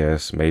On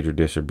BS, Major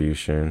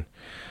Distribution.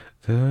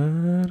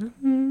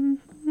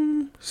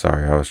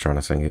 Sorry, I was trying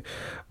to sing it.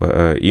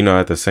 But, you know,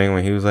 at the same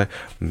when he was like,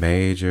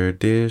 Major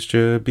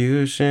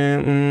Distribution,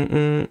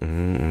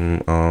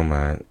 oh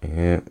my,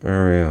 yeah,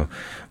 for real.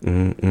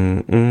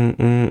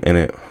 And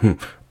it,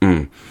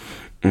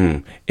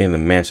 in the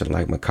mansion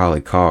like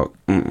Macaulay Culkin.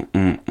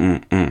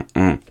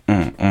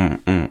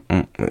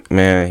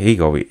 Man, he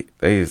go be,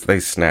 they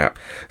snap.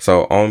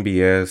 So On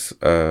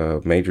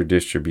BS, Major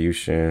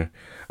Distribution,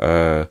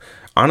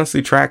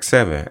 honestly, track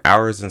 7,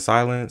 Hours in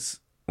Silence,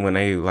 when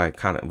they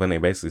when they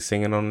basically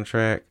singing on the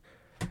track,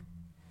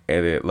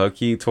 and it low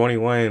key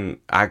 21.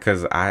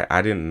 Cause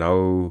I didn't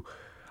know.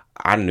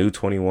 I knew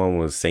 21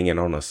 was singing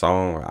on a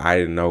song. I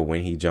didn't know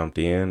when he jumped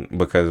in,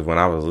 because when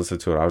I was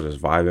listening to it, I was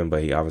just vibing,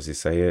 but he obviously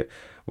say it.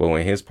 But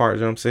when his part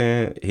jumps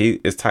in,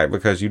 it's tight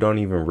because you don't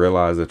even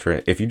realize the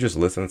trend. If you just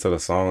listen to the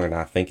song and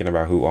not thinking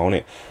about who owned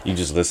it, you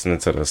just listening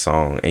to the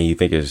song and you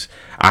think it's,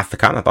 I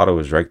kind of thought it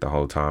was Drake the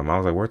whole time. I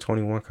was like, where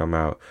 21 come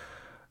out?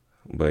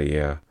 But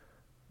yeah,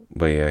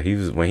 he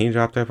was, when he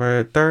dropped that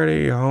part,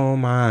 30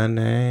 on my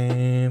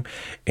name,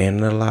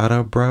 and a lot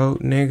of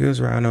broke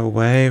niggas run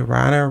away,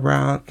 riding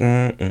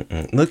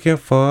around, looking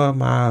for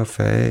my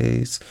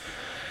face.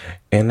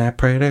 And I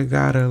pray to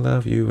God to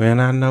love you,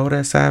 and I know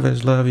that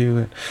Savage love you.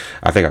 And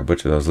I think I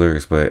butchered those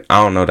lyrics, but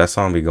I don't know, that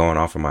song be going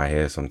off in my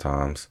head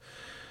sometimes.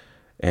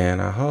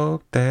 And I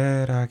hope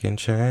that I can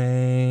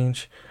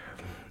change.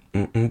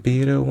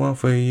 Be the one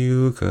for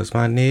you, cause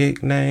my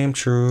nickname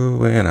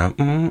true, and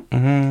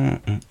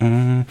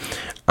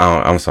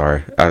I'm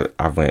sorry.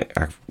 I went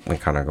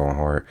kind of going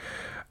hard.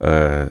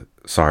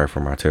 Sorry for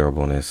my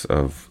terribleness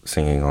of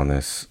singing on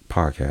this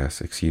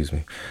podcast. Excuse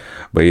me.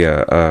 But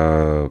yeah,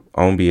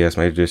 On BS,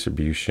 Major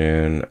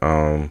Distribution,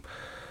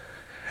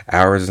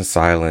 Hours in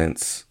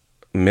Silence,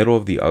 Middle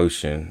of the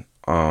Ocean.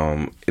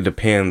 It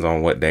depends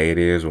on what day it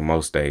is, but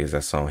most days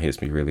that song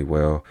hits me really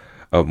well.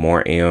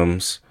 More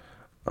M's.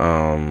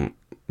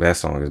 That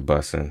song is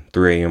busting.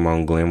 3 a.m.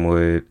 on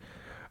Glenwood.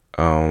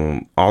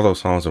 All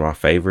those songs are my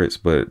favorites,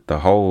 but the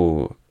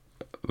whole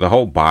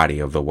body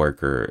of The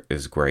Worker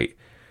is great.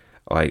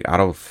 Like, I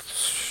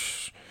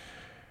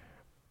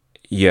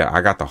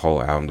got the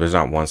whole album. There's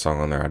not one song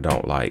on there I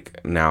don't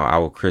like. Now, I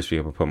will crispy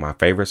able to put my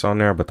favorites on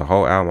there, but the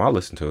whole album, I'll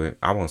listen to it.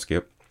 I won't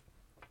skip.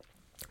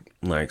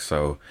 Like,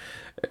 so,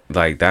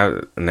 like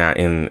that. Now,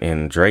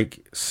 in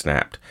Drake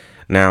snapped.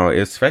 Now,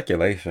 it's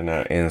speculation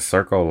that in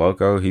Circo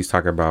Loco, he's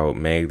talking about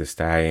Meg Thee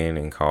Stallion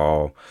and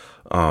call,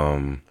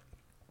 you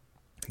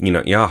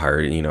know, y'all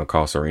heard, you know,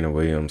 call Serena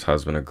Williams'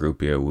 husband a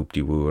groupie, a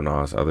whoop-de-woo, and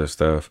all this other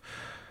stuff.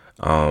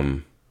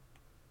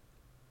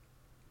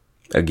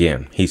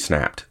 Again, he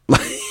snapped.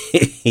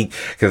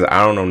 Because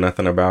I don't know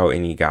nothing about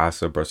any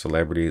gossip or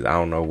celebrities. I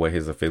don't know what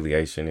his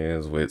affiliation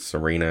is with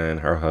Serena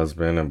and her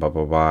husband and blah,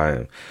 blah, blah,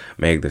 and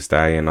Meg Thee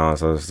Stallion and all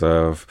this other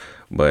stuff.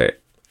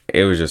 But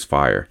it was just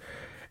fire.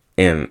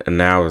 And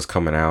now it's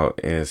coming out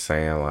and it's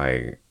saying,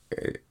 like,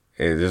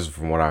 just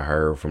from what I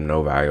heard from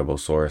no valuable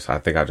source. I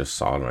think I just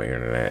saw it on the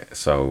internet,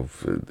 so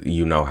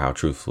you know how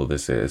truthful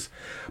this is.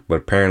 But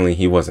apparently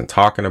he wasn't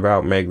talking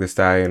about Meg Thee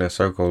Stallion and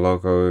Circo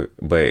Loco,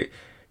 but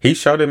he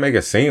showed it make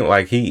it seem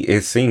like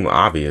it seemed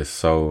obvious.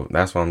 So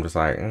that's why I'm just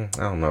like, I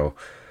don't know.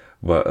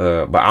 But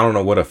I don't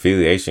know what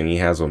affiliation he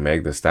has with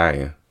Meg Thee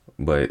Stallion.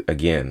 But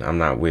again,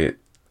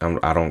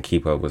 I don't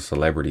keep up with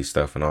celebrity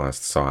stuff and all that,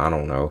 so I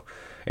don't know.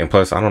 And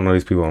plus, I don't know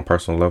these people on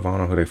personal level. I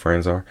don't know who their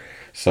friends are.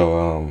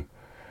 So,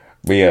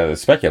 but yeah, the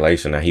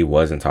speculation that he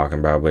wasn't talking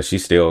about, but she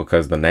still,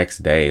 because the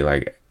next day,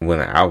 like when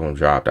the album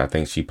dropped, I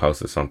think she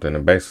posted something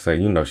and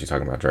basically said, she's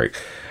talking about Drake.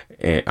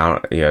 And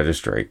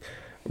just Drake.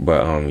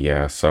 But,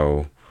 yeah,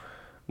 so,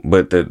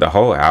 but the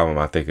whole album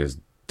I think is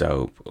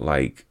dope.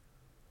 Like,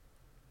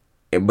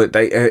 but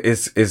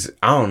it's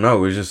I don't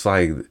know. It's just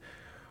like,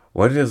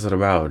 what is it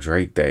about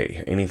Drake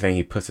that anything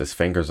he puts his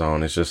fingers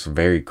on is just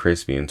very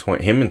crispy? And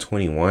him in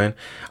 21,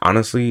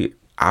 honestly,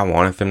 I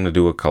wanted them to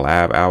do a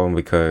collab album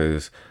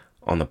because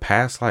on the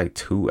past like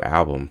 2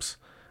 albums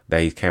that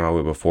he came out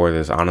with before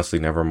this, Honestly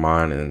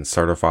Nevermind and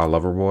Certified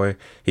Lover Boy,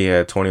 he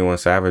had 21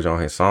 Savage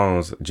on his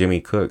songs, Jimmy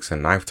Cooks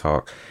and Knife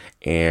Talk,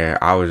 and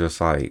I was just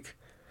like,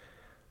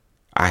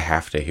 I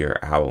have to hear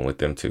an album with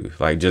them two,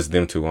 like just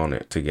them two on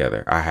it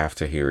together. I have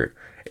to hear it.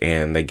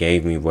 And they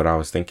gave me what I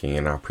was thinking,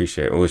 and I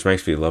appreciate it, which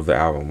makes me love the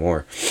album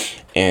more.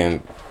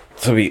 And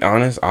to be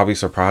honest, I'll be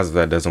surprised if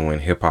that doesn't win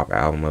Hip Hop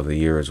Album of the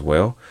Year as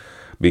well,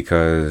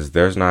 because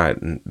there's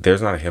not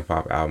a hip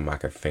hop album I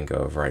could think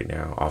of right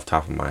now off the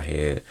top of my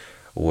head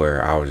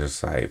where I was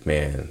just like,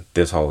 man,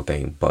 this whole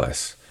thing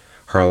bust.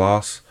 Her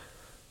Loss,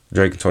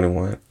 Drake and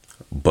 21,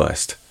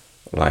 bust.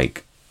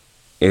 Like,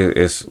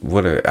 it's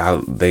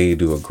they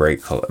do a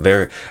great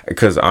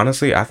because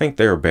honestly I think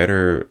they're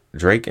better.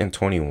 Drake and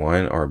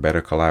 21 are a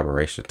better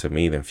collaboration to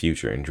me than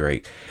Future and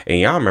Drake. And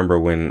y'all remember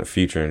when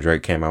Future and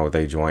Drake came out with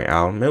a joint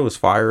album, it was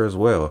fire as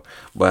well.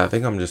 But I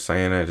think I'm just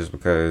saying that just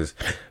because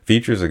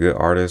Future's a good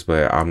artist,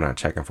 but I'm not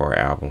checking for an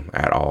album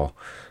at all.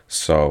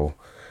 So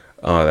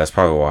that's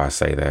probably why I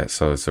say that.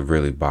 So it's a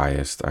really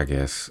biased, I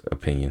guess,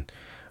 opinion.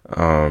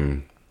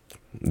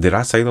 Did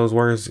I say those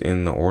words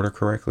in the order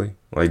correctly?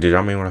 Like, did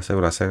y'all mean what I said?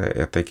 What I said?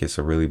 I think it's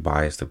a really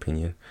biased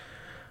opinion.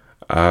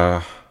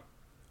 I'm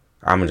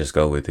gonna just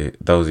go with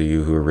it. Those of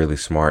you who are really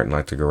smart and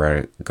like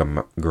to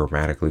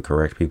grammatically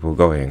correct people,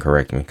 go ahead and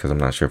correct me because I'm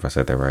not sure if I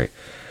said that right.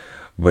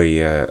 But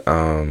yeah,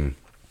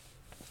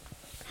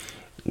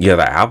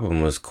 the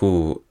album was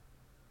cool.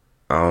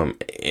 And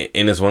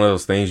it's one of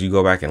those things you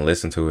go back and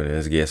listen to it and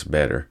it gets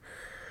better.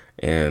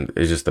 And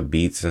it's just the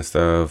beats and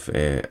stuff,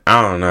 and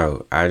I don't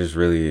know, I just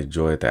really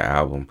enjoyed the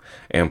album.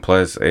 And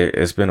plus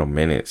it's been a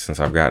minute since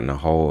I've gotten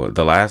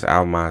the last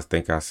album I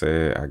think I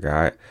said I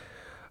got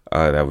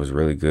that was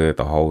really good,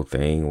 the whole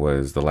thing,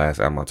 was the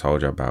last album I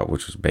told you about,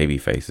 which was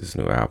Babyface's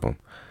new album.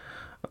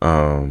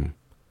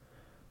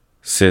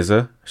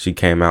 SZA, she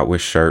came out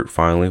with Shirt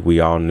finally. We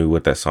all knew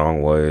what that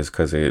song was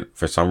because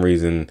for some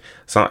reason,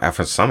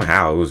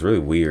 somehow it was really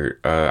weird.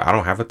 I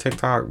don't have a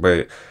TikTok,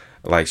 but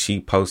like she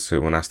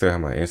posted, when I still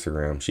have my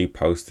Instagram, she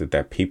posted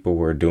that people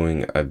were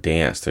doing a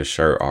dance to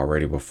Shirt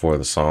already before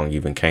the song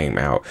even came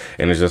out.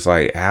 And it's just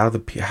like, how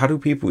do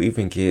people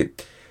even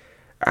get,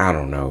 I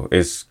don't know.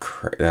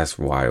 That's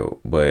wild.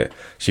 But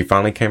she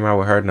finally came out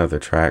with another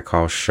track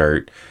called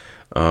Shirt.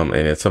 And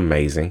it's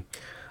amazing,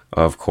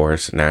 of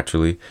course,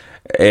 naturally.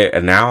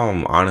 And now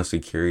I'm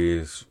honestly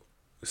curious,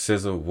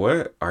 SZA,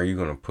 what are you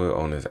going to put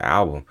on this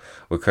album?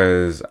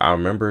 Because I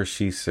remember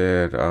she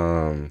said,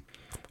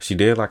 she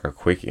did like a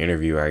quick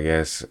interview, I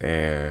guess,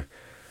 and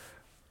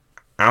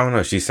I don't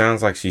know, she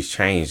sounds like she's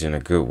changed in a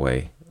good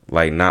way.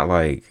 Like, not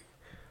like,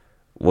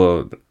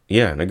 well,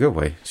 yeah, in a good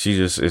way.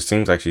 It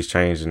seems like she's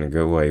changed in a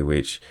good way,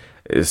 which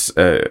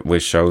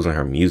shows in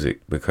her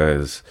music,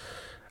 because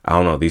I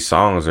don't know, these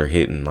songs are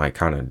hitting like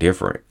kind of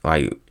different.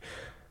 Like,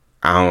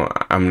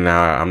 I'm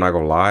not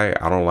gonna lie,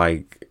 I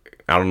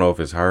don't know if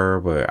it's her,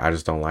 but I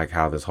just don't like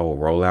how this whole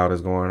rollout is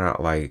going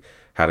out. Like,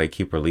 how they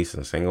keep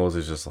releasing singles.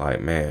 It's just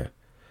like, man,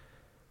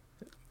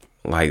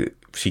 like,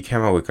 she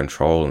came out with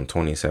Control in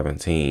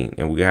 2017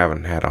 and we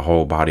haven't had a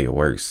whole body of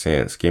work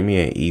since. Give me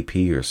an EP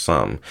or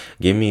something.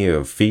 Give me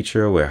a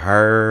feature with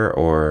her,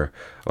 or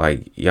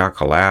like y'all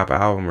collab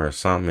album or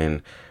something.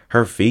 And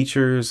her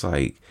features,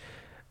 like,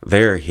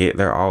 they're hit.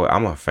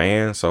 I'm a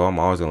fan, so I'm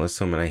always gonna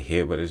listen to them and they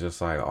hit, but it's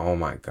just like, oh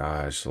my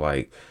gosh,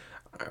 like,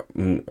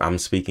 I'm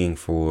speaking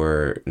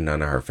for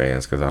none of her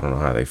fans because I don't know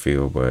how they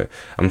feel, but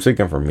I'm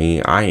speaking for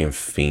me. I am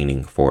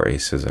fiending for a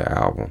SZA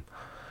album,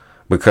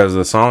 because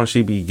the songs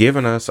she be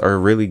giving us are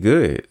really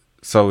good.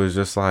 So it's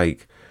just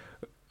like,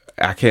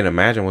 I can't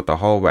imagine with the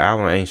whole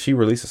album, and she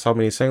releases so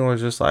many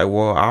singles, just like,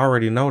 well, I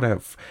already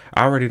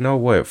know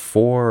what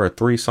 4 or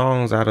 3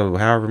 songs out of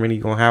however many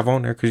you're gonna have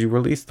on there because you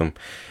released them.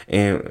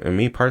 And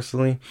me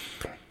personally,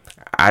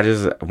 I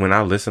just, when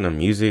I listen to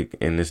music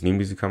and this new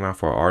music come out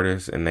for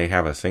artists and they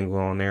have a single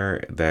on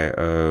there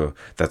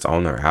that's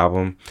on their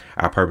album,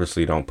 I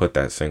purposely don't put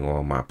that single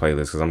on my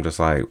playlist because I'm just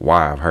like,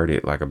 why? I've heard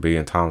it like a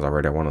billion times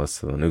already. I want to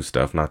listen to the new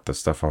stuff, not the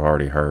stuff I've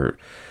already heard.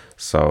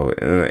 So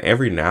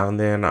every now and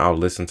then I'll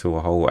listen to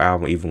a whole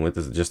album, even with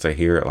this, just to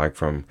hear it like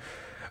from.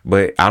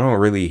 But I don't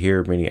really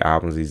hear many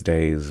albums these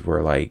days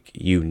where like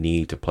you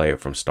need to play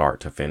it from start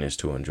to finish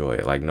to enjoy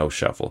it. Like no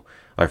shuffle,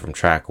 like from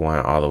track one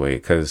all the way.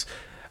 Because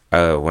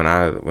when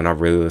I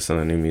really listen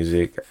to new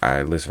music,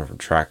 I listen from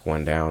track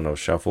one down, no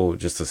shuffle,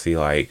 just to see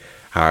like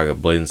how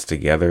it blends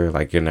together,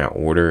 like in that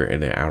order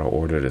and then out of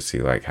order to see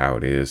like how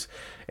it is.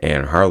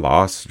 And Her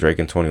Loss, Drake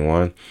and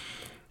 21,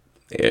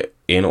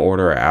 in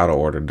order or out of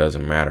order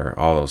doesn't matter.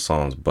 All those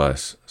songs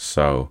bust.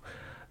 So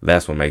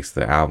that's what makes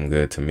the album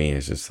good to me.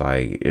 It's just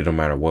like it don't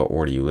matter what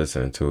order you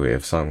listen to it.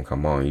 If something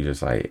come on, you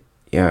just like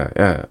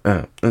and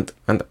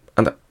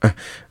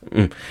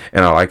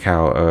I like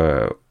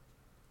how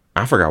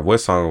I forgot what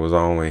song it was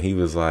on when he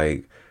was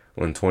like,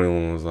 when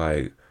 21 was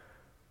like,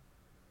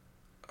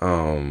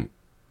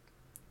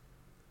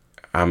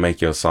 I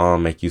make your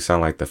song make you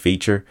sound like the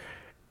feature.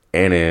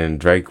 And then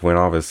Drake went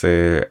off and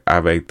said, I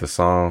make the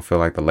song feel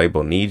like the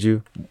label needs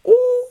you.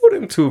 Ooh,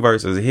 them two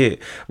verses hit.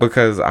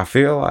 Because I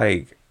feel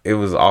like it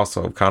was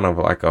also kind of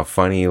like a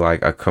funny,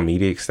 like a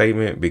comedic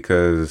statement,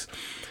 because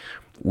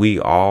we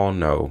all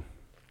know,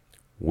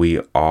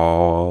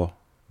 I'll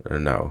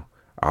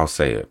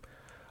say it,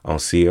 on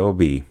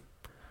CLB,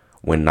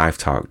 when Knife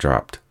Talk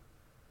dropped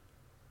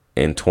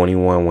and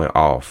 21 went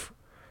off,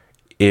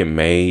 it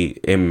made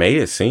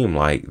it seem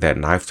like that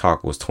Knife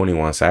Talk was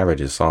 21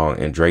 Savage's song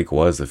and Drake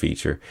was the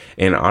feature.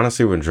 And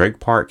honestly, when Drake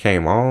part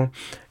came on,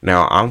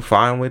 now I'm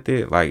fine with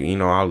it. Like, you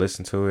know, I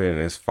listen to it and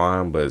it's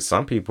fine. But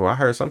I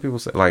heard some people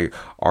say, like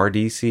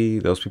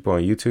RDC, those people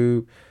on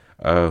YouTube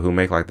who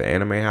make like the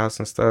Anime House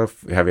and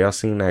stuff. Have y'all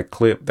seen that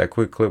quick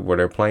clip where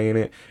they're playing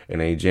it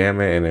and they jam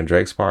it and then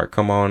Drake's part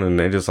come on and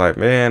they're just like,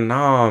 man,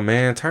 nah,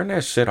 man, turn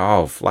that shit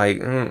off. Like,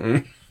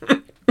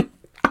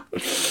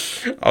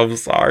 I'm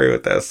sorry,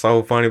 but that's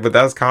so funny. But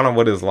that's kind of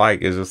what it's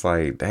like. It's just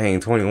like, dang,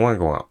 21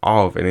 going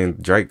off, and then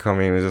Drake come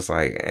in and it's just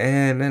like,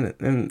 and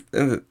then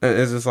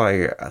it's just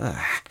like,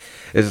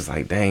 it's just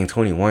like, dang,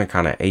 21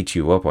 kind of ate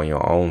you up on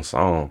your own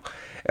song.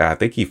 And I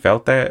think he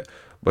felt that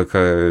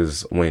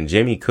because when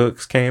Jimmy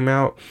Cooks came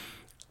out,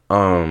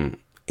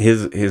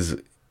 his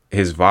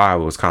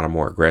vibe was kind of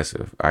more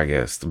aggressive, I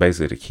guess,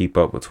 basically to keep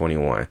up with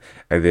 21.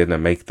 And then to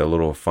make the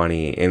little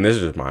funny, and this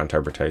is just my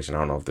interpretation, I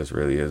don't know if this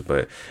really is,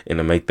 but and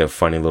to make the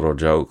funny little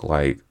joke,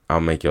 like, I'll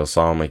make your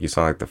song make you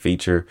sound like the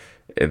feature.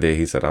 And then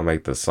he said, I'll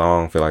make the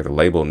song feel like the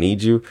label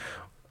needs you.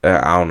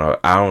 I don't know.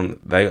 I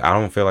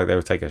don't feel like they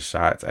were taking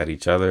shots at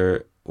each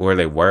other where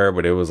they were,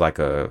 but it was like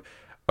a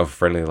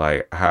friendly,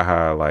 like,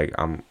 haha, like,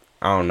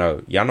 I don't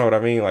know. Y'all know what I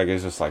mean? Like,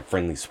 it's just like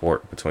friendly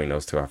sport between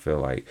those two. I feel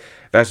like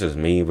that's just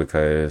me,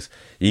 because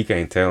you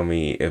can't tell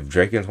me if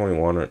Drake and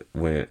 21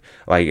 went,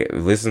 like,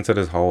 listen to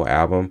this whole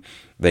album,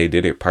 they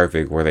did it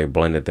perfect where they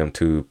blended them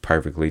two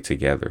perfectly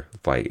together.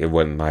 Like, it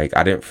wasn't like,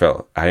 I didn't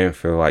feel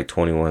like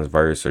 21's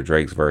verse or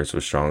Drake's verse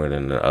was stronger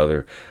than the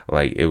other.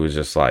 Like, it was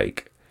just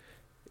like,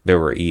 they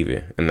were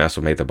even, and that's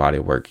what made the body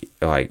work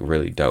like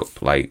really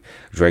dope. Like,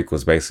 Drake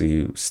was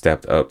basically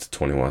stepped up to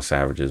 21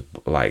 Savage's,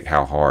 like,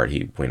 how hard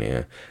he went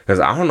in,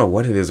 because I don't know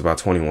what it is about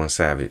 21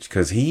 Savage,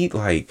 because he,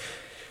 like,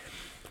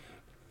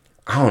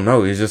 I don't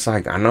know, it's just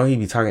like, I know he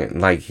be talking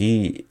like,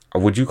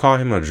 would you call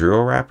him a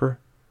drill rapper?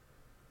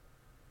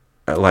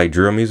 Like,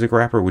 drill music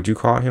rapper, would you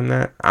call him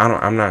that?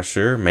 I'm not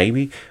sure,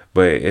 maybe.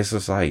 But it's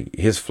just like,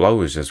 his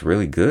flow is just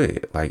really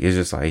good. Like, it's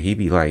just like, he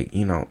be like,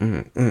 you know,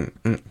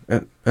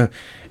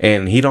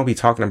 and he don't be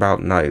talking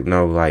about like,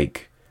 no,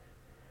 like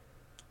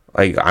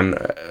I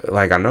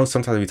know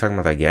sometimes we talking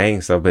about that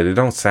gang stuff, but it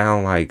don't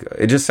sound like,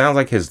 it just sounds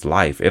like his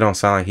life. It don't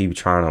sound like he be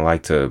trying to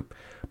like to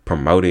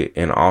promote it.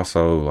 And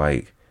also,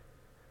 like,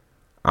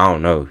 I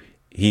don't know,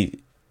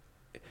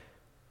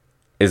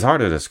 it's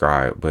hard to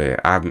describe, but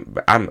I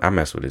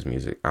mess with his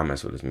music. I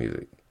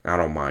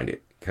don't mind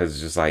it. Because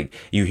it's just like,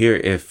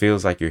 it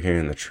feels like you're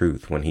hearing the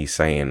truth when he's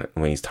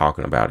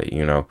talking about it,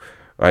 you know?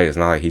 Like, it's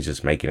not like he's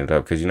just making it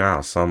up. Because you know how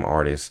some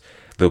artists,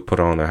 they'll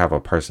have a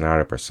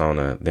personality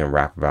persona, then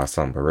rap about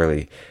something. But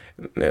really,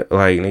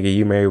 like, nigga,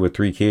 you married with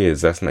 3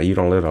 kids. You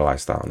don't live a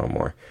lifestyle no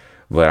more.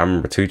 But I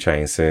remember 2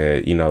 Chainz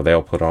said, you know,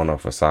 they'll put on a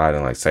facade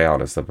and, like, say all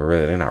this stuff. But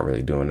really, they're not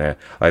really doing that.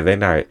 Like, they're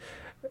not...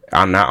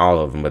 I'm not all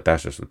of them, but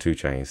that's just what 2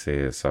 Chainz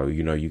says. So,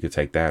 you know, you could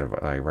take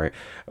that, like, right?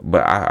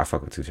 But I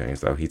fuck with 2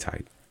 Chainz, though. He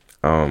tight.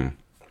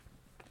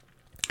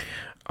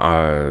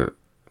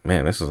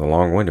 Man, this is a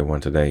long-winded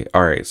one today.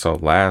 All right, so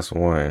last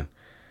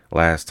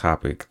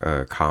topic,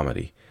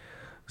 comedy.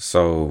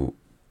 So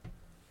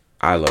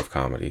I love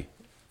comedy.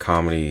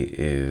 Comedy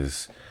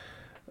is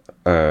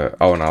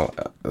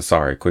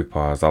sorry, quick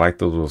pause. I like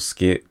the little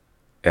skit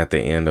at the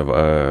end of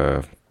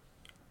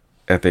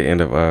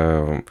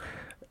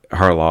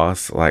Her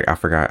Loss. Like, I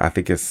forgot. I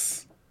think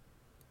it's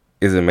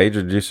Is it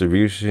major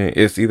distribution?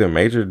 It's either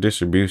major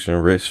distribution,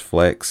 Rich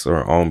Flex,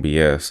 or on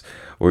BS,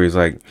 where he's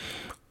like,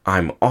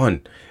 I'm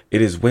on.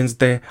 It is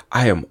Wednesday.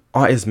 I am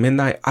on. It's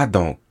midnight. I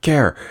don't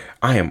care.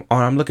 I am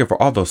on. I'm looking for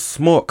all the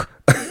smoke.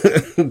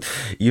 I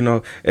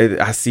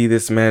see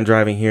this man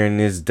driving here in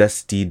this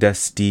dusty. I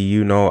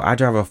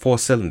drive a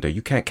 4-cylinder.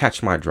 You can't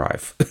catch my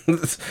drive.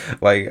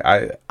 Like,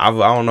 I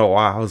don't know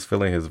why I was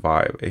feeling his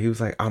vibe. He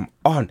was like, I'm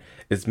on.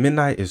 It's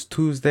midnight. It's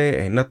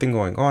Tuesday. Ain't nothing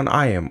going on.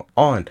 I am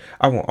on.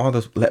 I want all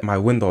this. Let my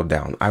window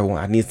down.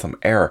 I need some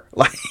air.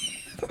 Like,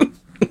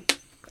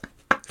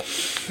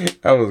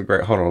 that was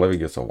great. Hold on. Let me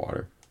get some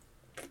water.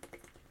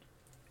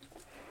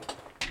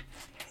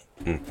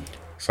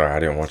 Sorry, I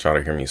didn't want y'all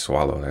to hear me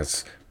swallow.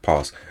 That's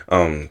pause.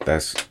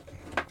 That's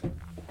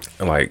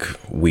like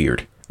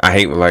weird. I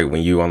hate like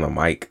when you on the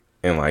mic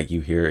and like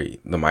you hear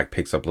the mic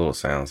picks up little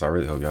sounds. I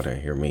really hope y'all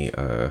didn't hear me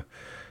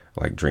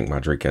like drink my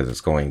drink as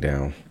it's going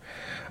down.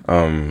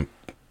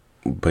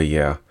 But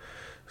yeah.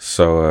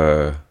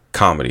 So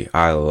comedy.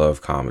 I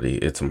love comedy.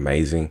 It's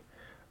amazing.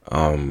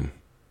 I've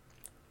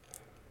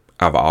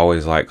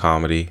always liked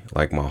comedy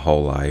like my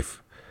whole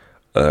life.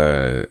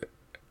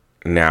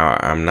 Now,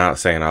 I'm not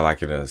saying I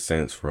like it in a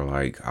sense for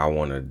like I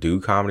want to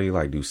do comedy,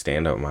 like do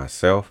stand up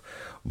myself,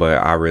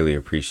 but I really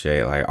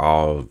appreciate like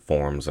all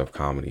forms of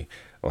comedy.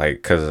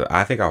 Like, cause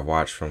I think I've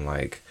watched from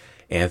like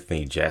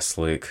Anthony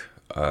Jeselnik,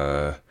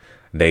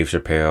 Dave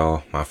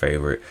Chappelle, my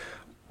favorite,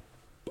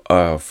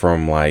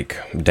 from like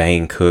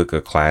Dane Cook,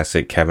 a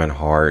classic, Kevin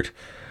Hart,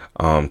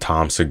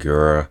 Tom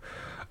Segura,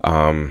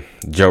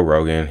 Joe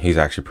Rogan. He's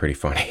actually pretty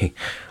funny.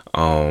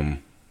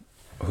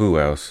 Who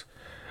else?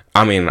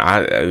 I mean,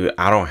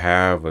 I don't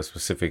have a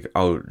specific.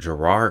 Oh,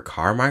 Gerard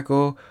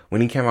Carmichael, when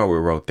he came out with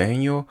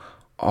Rothaniel.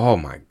 Oh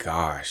my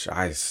gosh,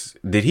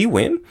 did he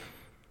win?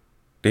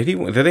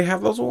 Did they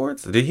have those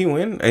awards? Did he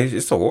win?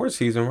 It's award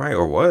season, right?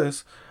 Or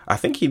was? I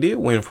think he did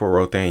win for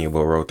Rothaniel, but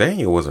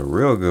Rothaniel was a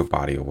real good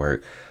body of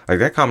work. Like,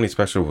 that comedy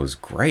special was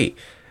great.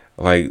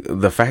 Like,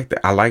 the fact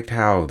that I liked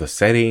how the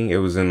setting, it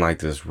was in like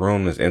this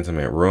room, this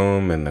intimate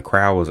room, and the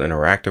crowd was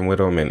interacting with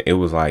him, and it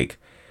was like,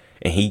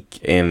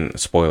 and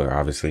spoiler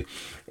obviously,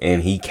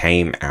 and he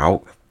came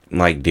out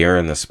like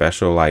during the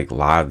special, like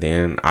live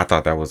then. I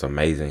thought that was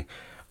amazing.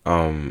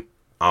 I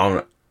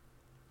don't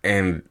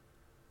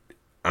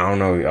know.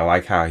 I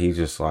like how he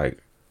just like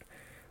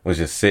was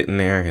just sitting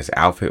there. His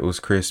outfit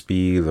was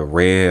crispy, the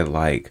red,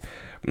 like,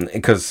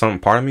 because some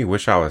part of me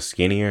wish I was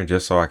skinnier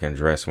just so I can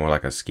dress more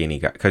like a skinny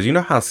guy. Because you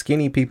know how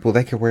skinny people,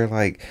 they can wear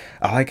like,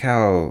 I like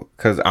how,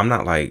 because I'm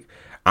not like,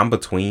 I'm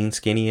between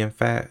skinny and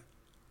fat.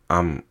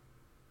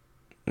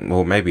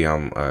 Well, maybe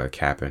I'm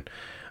capping.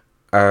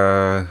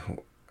 I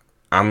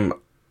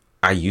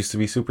used to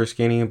be super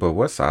skinny, but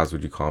what size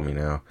would you call me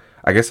now?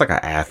 I guess like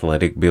an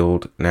athletic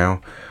build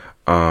now.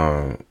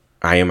 I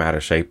am out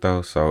of shape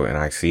though, so, and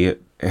I see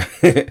it.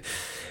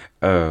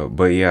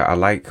 But yeah,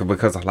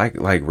 because I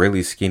like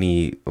really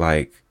skinny,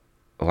 like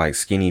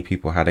skinny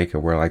people, how they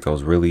could wear like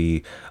those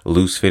really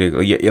loose fitted,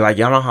 like,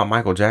 y'all know how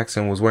Michael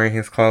Jackson was wearing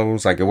his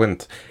clothes, like it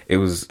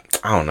was,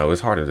 I don't know,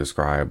 it's hard to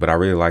describe, but I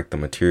really like the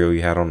material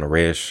he had on the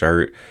red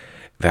shirt.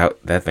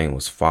 That thing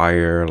was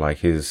fire. Like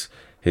his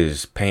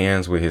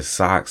pants with his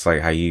socks,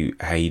 like how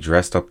he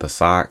dressed up the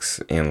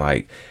socks, and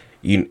like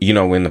you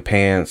know when the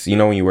pants, you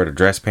know when you wear the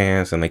dress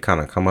pants and they kind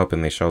of come up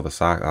and they show the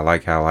socks. I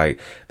like how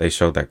like they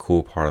showed that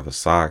cool part of the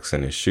socks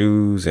and his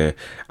shoes, and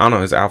I don't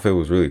know, his outfit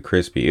was really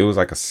crispy. It was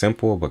like a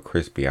simple but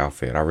crispy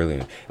outfit.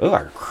 It was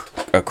like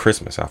a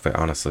Christmas outfit,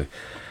 honestly.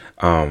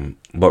 But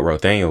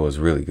Rothaniel was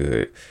really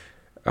good.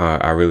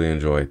 I really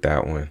enjoyed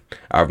that one.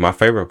 My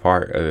favorite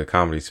part of the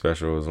comedy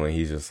special was when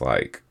he's just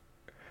like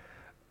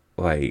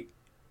when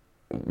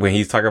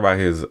he's talking about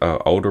his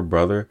older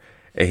brother,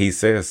 and he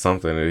says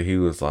something that he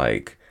was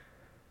like,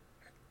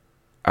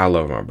 I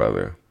love my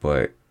brother,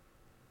 but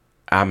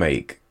I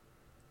make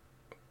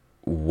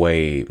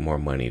way more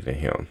money than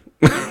him.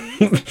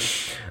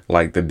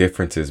 Like, the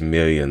difference is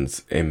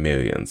millions and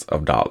millions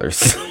of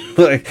dollars.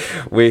 Like,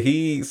 when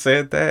he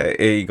said that,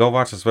 and you go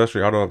watch the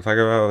special, y'all know what I'm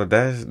talking about.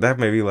 That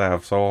made me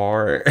laugh so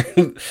hard.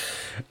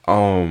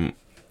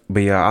 But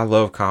yeah, I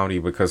love comedy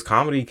because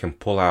comedy can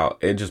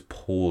it just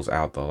pulls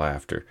out the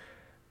laughter.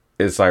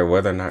 It's like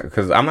whether or not,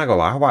 because I'm not gonna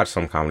lie, I watch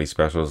some comedy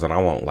specials and I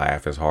won't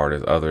laugh as hard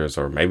as others,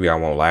 or maybe I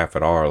won't laugh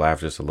at all or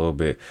laugh just a little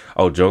bit.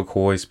 Oh, Joe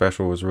Coy's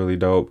special was really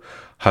dope.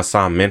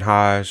 Hasan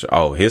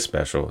Minhaj, his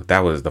special,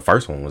 the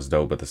first one was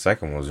dope, but the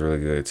second one was really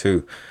good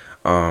too.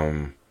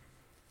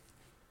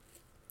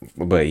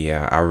 But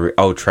yeah,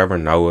 Trevor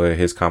Noah,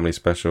 his comedy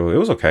special, it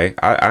was okay.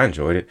 I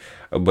enjoyed it,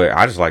 but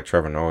I just like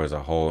Trevor Noah as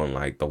a whole, and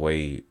like the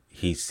way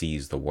he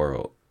sees the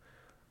world.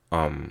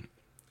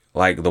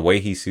 Like the way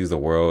he sees the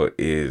world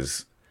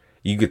is,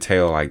 you could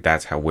tell like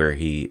that's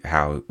you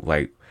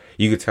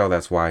could tell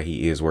that's why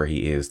he is where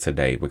he is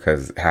today,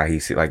 because how he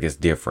see, like, it's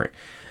different,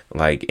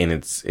 like, and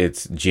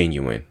it's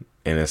genuine,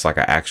 and it's like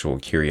an actual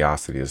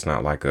curiosity. It's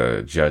not like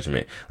a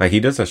judgment. Like, he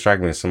doesn't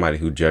strike me as somebody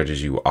who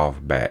judges you off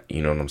bat.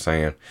 You know what I'm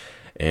saying?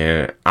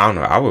 And I don't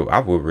know. I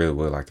would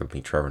really like to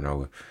meet Trevor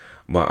Noah,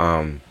 but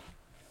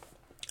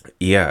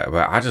Yeah,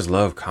 but I just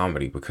love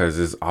comedy because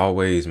it's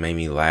always made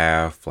me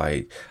laugh.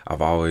 Like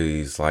I've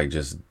always like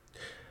just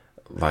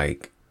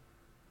like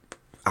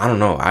I don't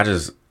know. I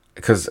just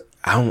because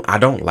I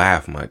don't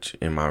laugh much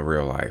in my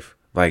real life.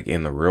 Like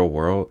in the real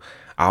world,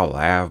 I'll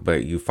laugh,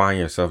 but you find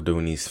yourself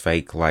doing these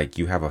fake like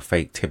you have a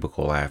fake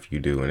typical laugh you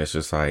do, and it's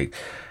just like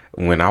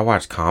when I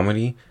watch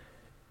comedy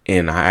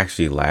and I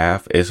actually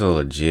laugh, it's a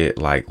legit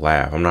like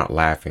laugh. I'm not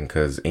laughing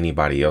because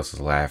anybody else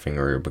is laughing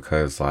or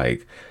because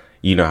like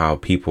you know how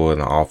people in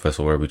the office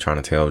will be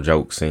trying to tell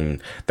jokes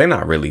and they're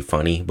not really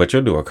funny, but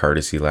you'll do a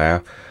courtesy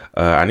laugh.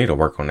 I need to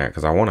work on that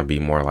because I want to be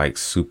more like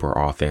super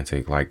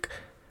authentic,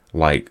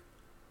 like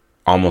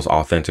almost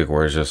authentic,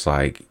 where it's just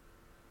like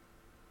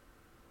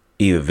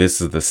either this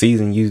is the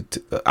season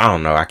I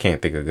don't know. I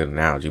can't think of a good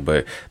analogy,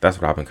 but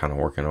that's what I've been kind of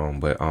working on.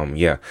 But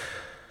yeah,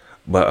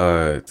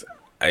 but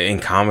in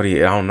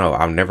comedy, I don't know.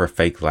 I've never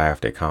fake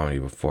laughed at comedy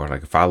before.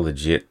 Like if I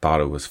legit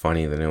thought it was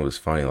funny, then it was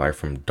funny. Like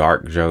from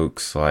dark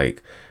jokes,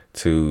 like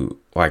to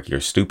like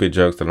your stupid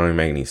jokes that don't even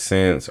make any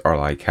sense, or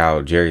like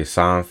how Jerry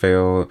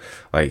Seinfeld,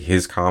 like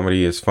his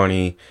comedy is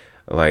funny.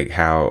 Like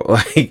how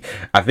like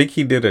I think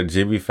he did a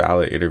Jimmy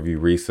Fallon interview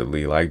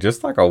recently, like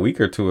just like a week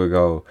or two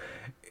ago.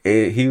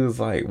 He was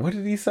like, what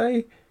did he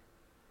say?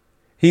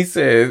 He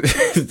said,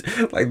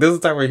 like, this is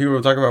the type of humor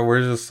we're talking about where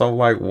it's just so,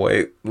 like,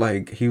 what?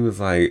 Like, he was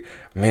like,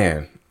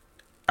 man,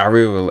 I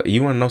really,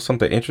 you want to know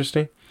something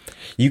interesting?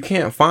 You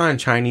can't find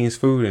Chinese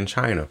food in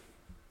China.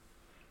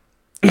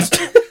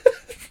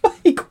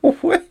 Like,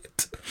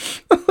 what?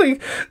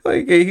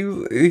 like he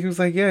was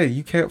like, yeah,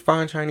 you can't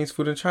find Chinese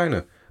food in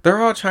China. They're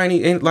all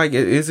Chinese. And, like,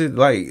 is it,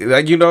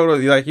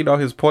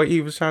 his point he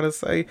was trying to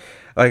say?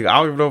 Like, I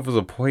don't even know if it was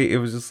a point. It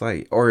was just,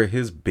 like, or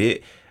his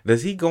bit.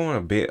 Does he go on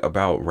a bit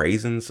about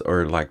raisins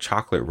or like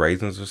chocolate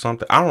raisins or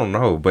something? I don't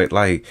know, but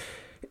like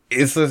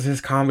it's just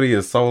his comedy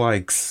is so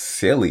like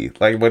silly,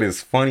 like, but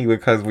it's funny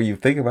because when you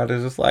think about it,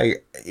 it's just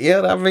like,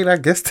 yeah, I mean, I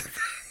guess that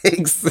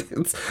makes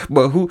sense.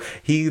 But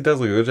he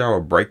does a good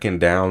job of breaking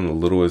down the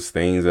littlest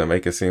things and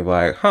make it seem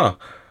like, huh,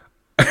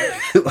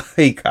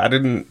 like I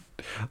didn't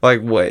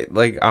like what,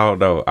 like I don't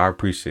know. I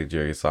appreciate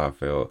Jerry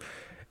Seinfeld,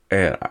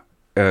 and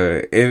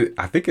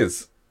I think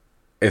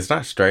it's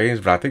not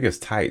strange, but I think it's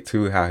tight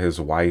too how his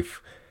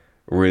wife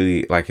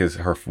really like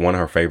her one of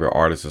her favorite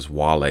artists is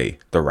Wale,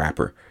 the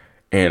rapper,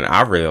 and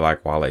I really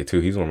like Wale too.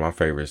 He's one of my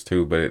favorites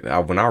too.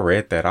 But when I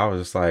read that, I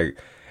was just like,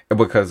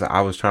 because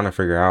I was trying to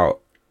figure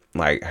out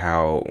like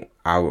how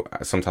I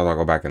sometimes I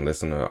go back and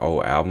listen to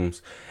old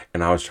albums,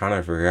 and I was trying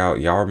to figure out.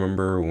 Y'all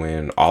remember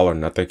when All or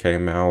Nothing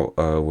came out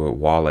with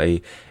Wale,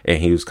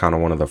 and he was kind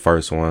of one of the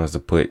first ones to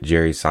put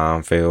Jerry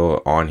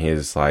Seinfeld on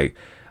his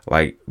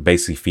like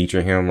basically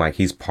feature him like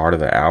he's part of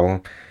the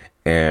album,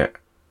 and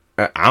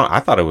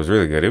I thought it was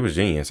really good. It was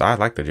genius. I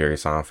like the Jerry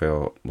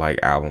Seinfeld like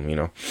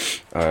album.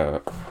 I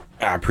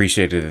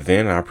appreciated it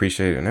then. And I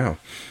appreciate it now.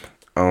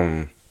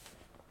 Um,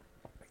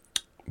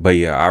 but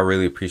yeah, I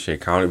really appreciate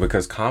comedy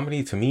because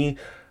comedy to me,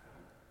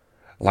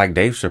 like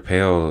Dave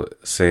Chappelle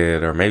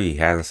said, or maybe he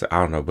hasn't said,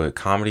 I don't know, but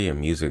comedy and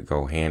music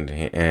go hand in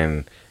hand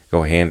and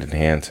go hand in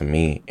hand to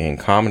me. And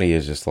comedy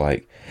is just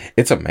like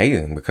it's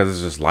amazing because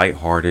it's just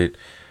lighthearted.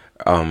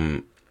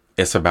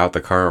 It's about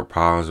the current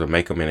problems, but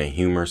make them in a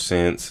humor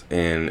sense,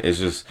 and it's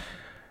just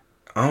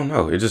I don't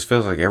know. It just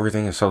feels like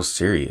everything is so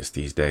serious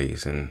these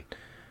days, and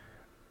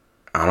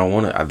I don't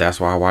want to. That's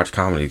why I watch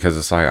comedy because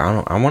it's like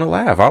I want to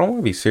laugh. I don't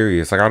want to be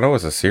serious. Like I know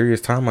it's a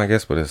serious time, I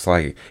guess, but it's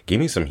like give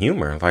me some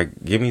humor.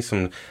 Like give me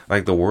some.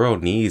 Like the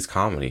world needs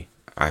comedy.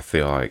 I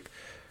feel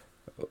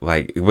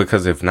like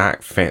because if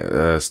not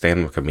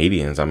stand-up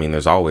comedians, I mean,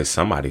 there's always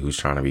somebody who's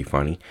trying to be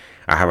funny.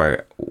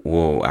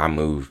 I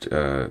moved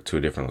to a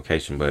different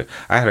location, but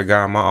I had a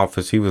guy in my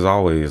office. He was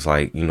always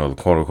like, the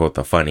quote unquote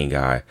the funny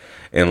guy,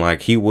 and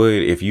like he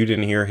would, if you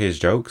didn't hear his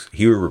jokes,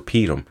 he would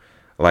repeat them,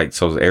 like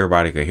so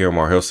everybody could hear him,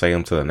 or he'll say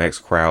them to the next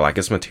crowd, like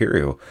it's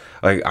material.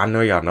 Like I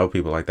know y'all know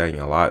people like that in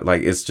your lot.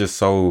 Like it's just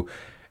so.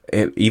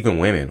 And even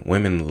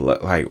women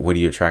like, what are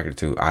you attracted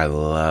to? I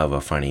love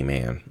a funny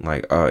man.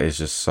 Like, it's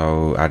just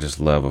so, I just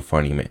love a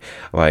funny man.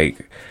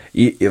 Like,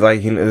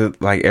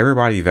 like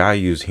everybody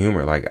values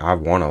humor. Like, I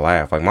want to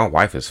laugh. Like, my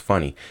wife is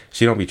funny.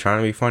 She don't be trying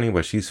to be funny,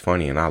 but she's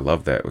funny, and I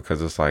love that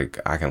because it's like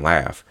I can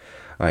laugh.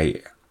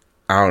 Like,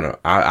 I don't know.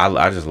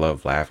 I just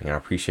love laughing. I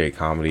appreciate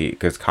comedy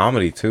because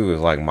comedy too is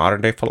like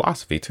modern day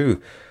philosophy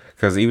too.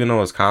 Because even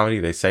though it's comedy,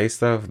 they say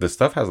stuff. The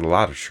stuff has a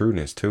lot of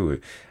trueness to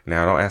it.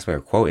 Now, don't ask me to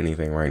quote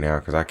anything right now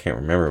because I can't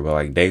remember. But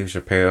like Dave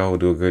Chappelle will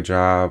do a good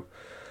job.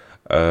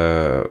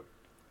 Uh,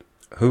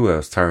 who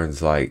else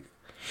turns like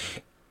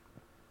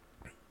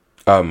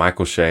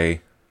Michael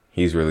Shea?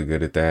 He's really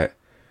good at that.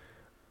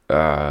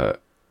 Uh,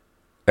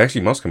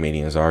 Actually, most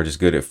comedians are just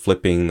good at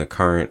flipping the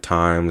current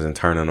times and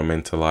turning them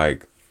into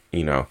like,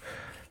 you know,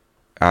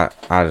 I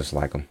just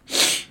like them.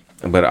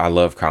 But I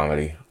love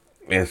comedy.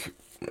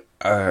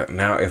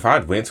 Now, if I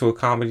went to a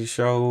comedy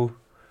show,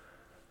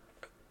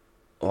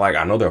 like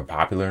I know they're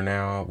popular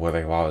now, well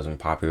they've always been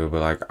popular, but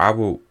like I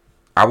would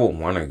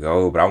want to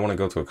go, but I want to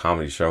go to a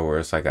comedy show where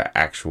it's like an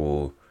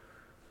actual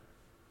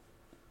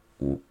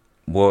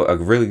well, a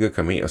really good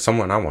comedian,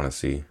 someone I want to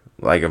see.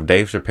 Like if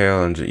Dave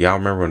Chappelle and y'all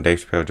remember when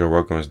Dave Chappelle and Joe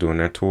Rogan was doing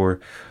their tour,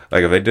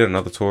 like if they did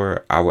another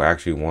tour, I would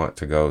actually want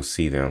to go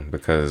see them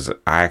because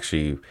I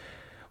actually,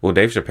 well,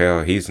 Dave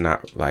Chappelle, he's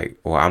not like,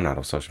 well, I'm not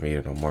on social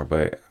media no more,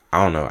 but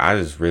I don't know. I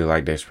just really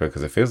like Dave Chappelle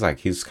because it feels like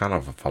he's kind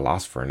of a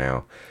philosopher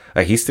now.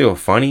 Like he's still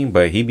funny,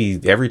 but he be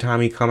every time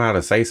he come out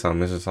and say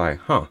something, it's just like,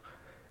 huh.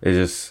 It's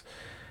just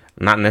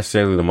not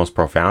necessarily the most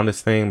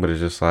profoundest thing, but it's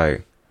just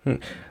like,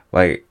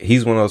 like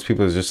he's one of those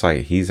people that's just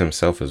like he's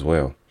himself as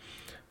well.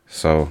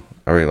 So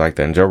I really like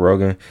that. And Joe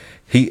Rogan,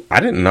 I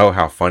didn't know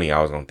how funny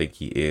I was gonna think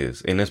he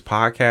is in this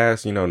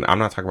podcast. You know, I'm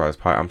not talking about his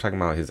pod. I'm talking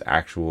about his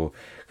actual.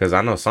 Because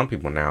I know some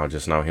people now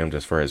just know him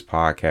just for his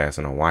podcast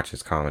and I watch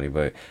his comedy.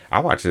 But I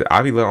watch it.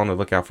 I be on the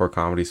lookout for a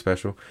comedy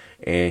special,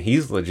 and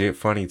he's legit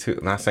funny too.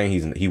 Not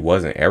saying he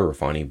wasn't ever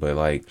funny, but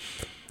like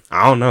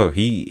I don't know.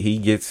 He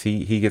gets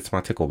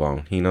my tickle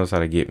bone. He knows how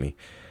to get me.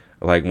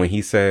 Like when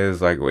he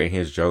says like in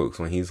his jokes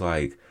when he's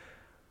like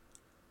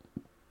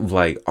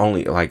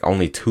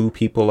only two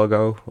people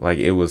ago, like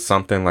it was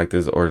something like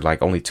this, or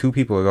like only two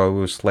people ago it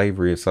was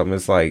slavery or something.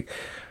 It's like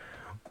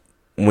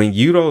when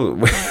you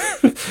don't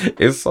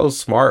it's so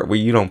smart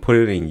when you don't put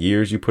it in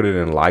years, you put it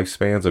in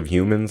lifespans of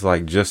humans.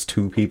 Like just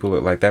two people,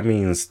 like that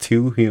means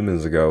two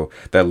humans ago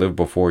that lived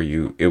before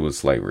you, it was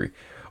slavery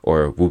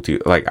or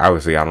whoopty. Like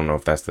obviously I don't know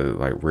if that's the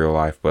like real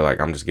life, but like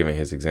I'm just giving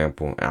his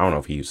example. I don't know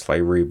if he used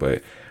slavery,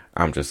 but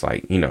I'm just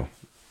like,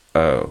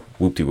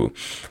 whoopty whoop.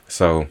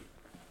 So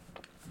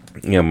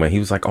yeah, man, he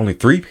was like only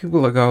three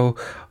people ago.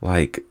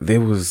 Like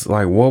there was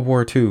like World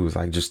War II was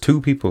like just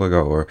two people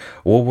ago, or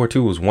World War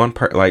II was one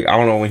Like I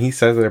don't know, when he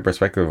says it in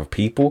perspective of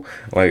people,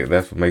 like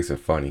that's what makes it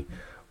funny.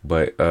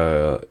 But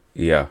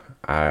yeah,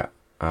 I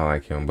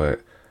like him.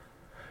 But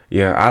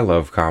yeah, I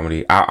love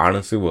comedy. I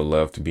honestly would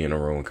love to be in a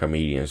room with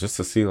comedians just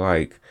to see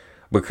like,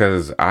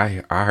 because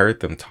I heard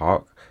them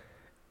talk,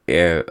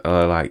 and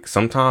like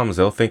sometimes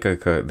they'll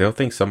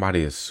think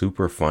somebody is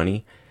super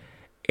funny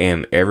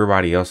and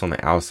everybody else on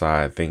the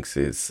outside thinks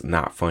it's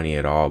not funny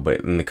at all.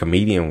 But in the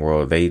comedian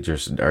world, they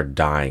just are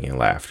dying in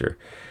laughter.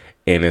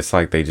 And it's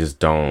like they just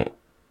don't,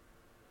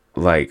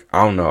 like,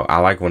 I don't know. I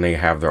like when they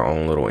have their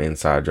own little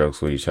inside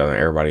jokes with each other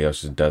and everybody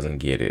else just doesn't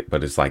get it.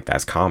 But it's like,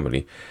 that's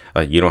comedy.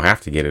 Like, you don't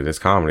have to get it. It's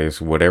comedy. It's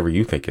whatever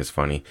you think is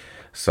funny.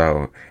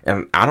 So,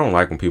 and I don't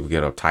like when people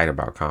get uptight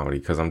about comedy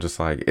because I'm just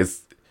like,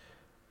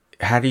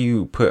 how do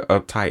you put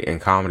uptight and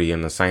comedy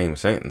in the same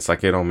sentence?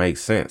 Like, it don't make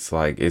sense.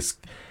 Like,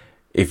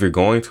 if you're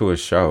going to a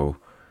show,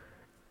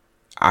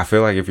 I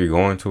feel like if you're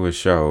going to a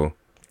show,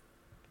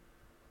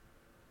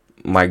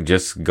 like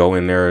just go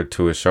in there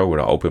to a show with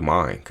an open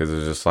mind, because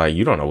it's just like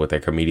you don't know what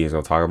that comedian's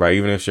gonna talk about,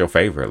 even if it's your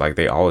favorite. Like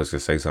they always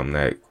could say something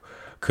that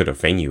could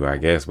offend you, I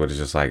guess, but it's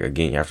just like,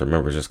 again, you have to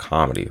remember it's just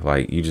comedy.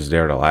 Like you just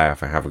there to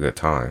laugh and have a good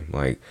time.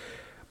 Like,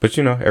 but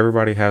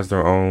everybody has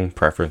their own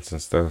preference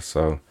and stuff,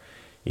 so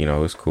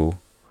it's cool.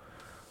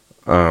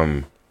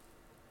 But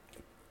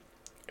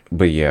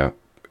yeah,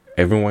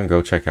 everyone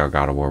go check out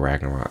God of War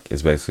Ragnarok.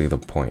 It's basically the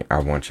point I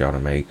want y'all to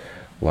make.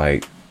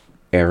 Like,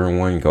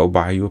 everyone go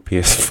buy you a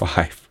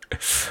PS5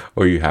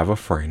 or you have a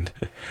friend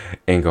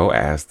and go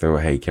ask them,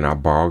 hey, can I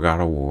borrow God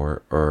of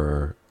War,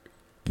 or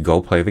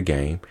go play the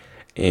game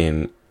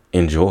and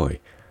enjoy,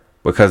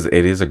 because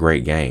it is a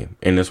great game.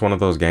 And it's one of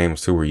those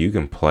games too where you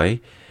can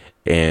play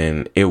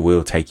and it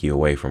will take you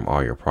away from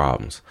all your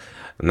problems.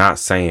 Not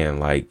saying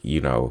like,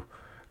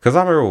 because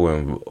I remember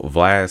when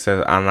Vlad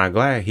said, I'm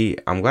glad he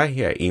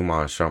had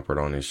Iman Shumpert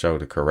on his show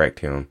to correct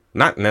him.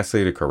 Not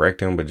necessarily to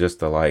correct him, but just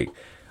to nah,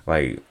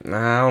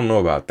 I don't know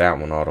about that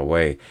one all the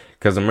way.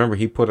 Because remember,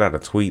 he put out a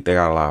tweet, they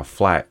got a lot of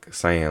flack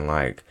saying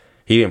like,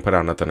 he didn't put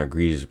out nothing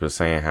egregious, but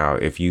saying how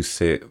if you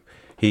sit,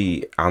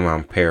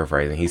 I'm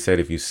paraphrasing, he said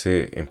if you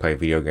sit and play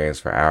video games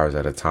for hours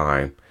at a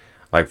time,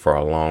 like for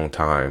a long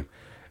time,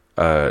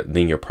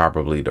 then you're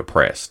probably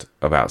depressed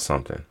about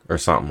something or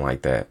something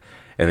like that.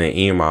 And then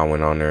Iman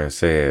went on there and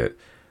said,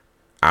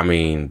 I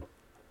mean,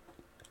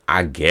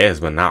 I guess,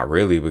 but not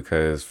really,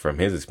 because from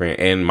his experience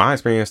and my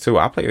experience too,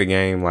 I play the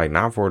game like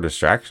not for a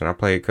distraction. I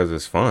play it because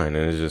it's fun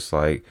and it's just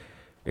like,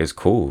 it's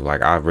cool.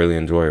 Like I really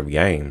enjoy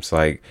games.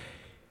 Like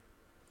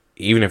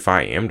even if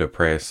I am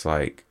depressed,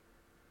 like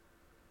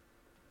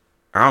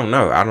I don't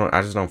know.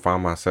 I just don't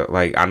find myself,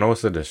 like, I know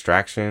it's a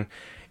distraction,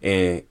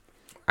 and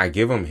I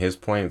give him his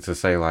point to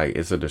say like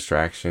it's a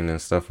distraction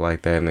and stuff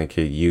like that, and they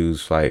could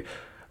use like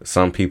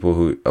some people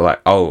who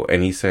like, oh,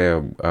 and he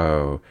said,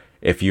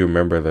 if you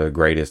remember the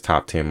greatest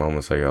top 10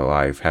 moments of your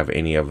life, have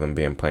any of them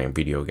been playing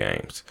video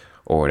games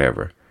or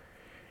whatever?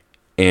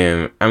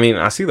 And I mean,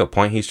 I see the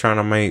point he's trying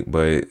to make,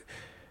 but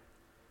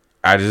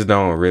I just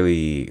don't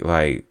really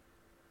like,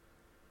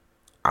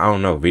 I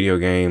don't know, video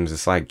games,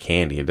 it's like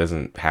candy. It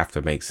doesn't have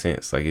to make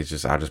sense. Like, it's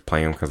just, I just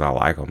play them because I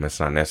like them. It's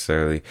not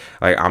necessarily,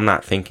 like, I'm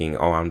not thinking,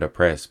 oh, I'm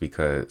depressed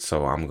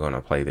so I'm going to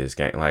play this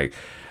game. Like,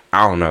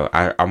 I don't know.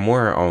 I'm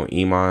more on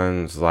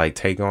Iman's, like,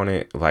 take on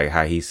it, like,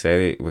 how he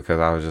said it, because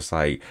I was just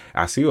like,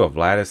 I see what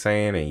Vlad is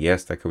saying, and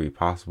yes, that could be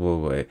possible,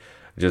 but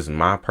just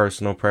my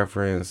personal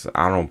preference,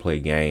 I don't play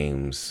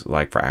games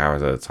like for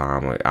hours at a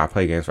time. Like I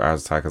play games for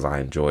hours at a time because I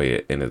enjoy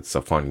it and it's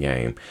a fun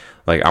game.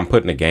 Like I'm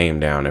putting the game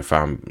down if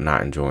I'm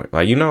not enjoying.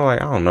 Like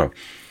like I don't know.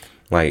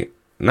 Like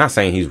not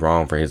saying he's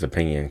wrong for his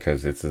opinion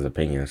because it's his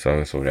opinion, so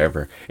it's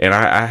whatever. And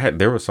I had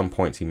there were some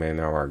points he made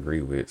now I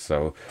agree with.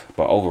 So,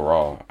 but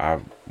overall, I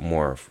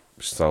more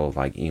so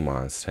like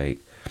Iman's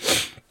take.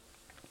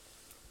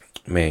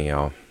 Man,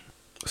 y'all.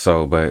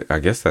 So, but I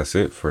guess that's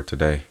it for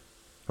today.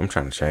 I'm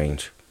trying to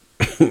change.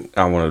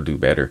 I want to do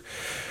better.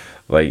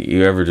 Like,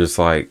 you ever just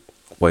like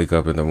wake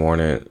up in the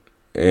morning,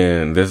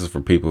 and this is for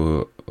people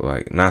who,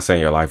 like, not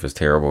saying your life is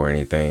terrible or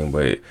anything,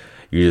 but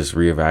you just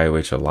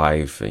reevaluate your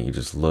life and you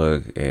just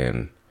look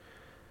and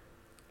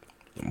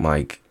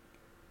like,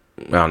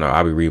 I don't know,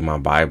 I'll be reading my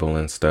Bible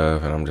and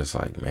stuff, and I'm just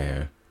like,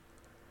 man,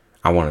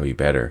 I want to be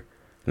better.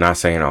 Not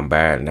saying I'm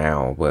bad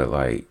now, but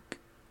like,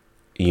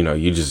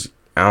 you just,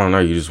 I don't know,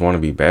 you just want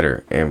to be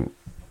better. And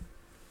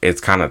it's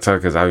kind of tough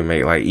because I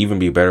be even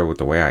be better with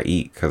the way I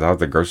eat. Because I was at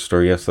the grocery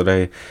store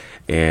yesterday,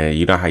 and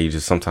you know how you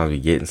just sometimes be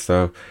getting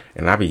stuff,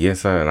 and I be getting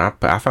stuff, and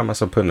I find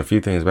myself putting a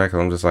few things back because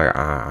I'm just like,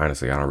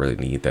 honestly, I don't really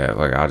need that.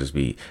 Like, I'll just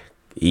be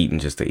eating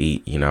just to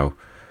eat,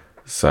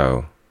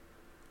 So,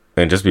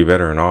 and just be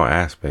better in all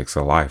aspects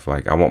of life.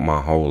 Like, I want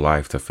my whole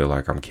life to feel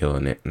like I'm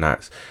killing it.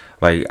 Not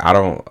like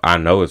I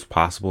know it's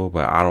possible,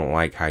 but I don't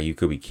like how you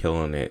could be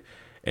killing it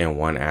in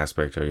one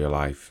aspect of your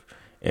life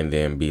and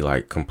then be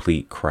like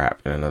complete crap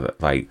in another.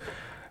 Like,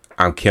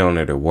 I'm killing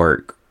it at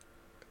work,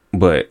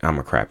 but I'm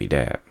a crappy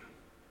dad.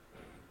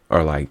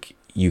 Or like,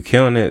 you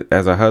killing it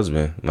as a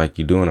husband, like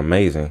you're doing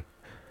amazing,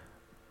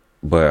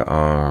 but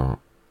oh,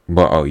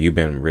 you've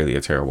been really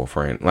a terrible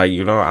friend. Like,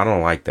 I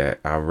don't like that.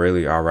 I'd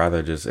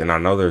rather just, and I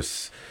know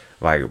there's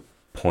like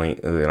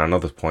and I know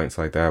there's points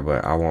like that,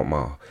 but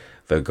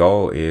the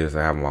goal is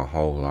to have my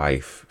whole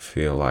life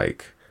feel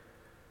like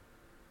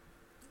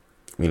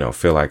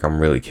I'm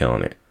really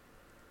killing it.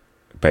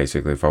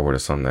 Basically, if I were to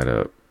sum that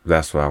up,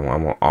 that's what I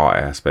want. I want all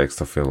aspects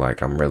to feel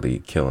like I'm really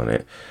killing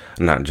it.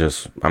 Not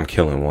just I'm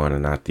killing one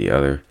and not the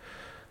other.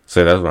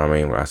 So that's what I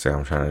mean when I say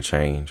I'm trying to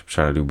change. I'm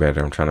trying to do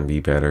better. I'm trying to be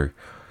better.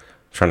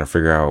 I'm trying to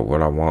figure out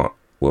what I want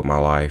with my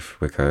life,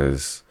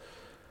 because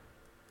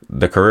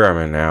the career I'm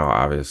in now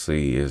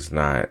obviously is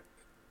not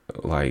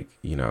like,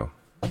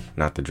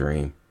 not the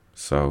dream.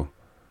 So,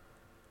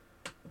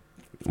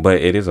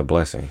 but it is a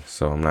blessing.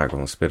 So I'm not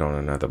going to spit on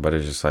another, but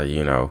it's just like,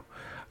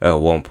 at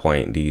one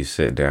point, do you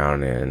sit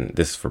down, and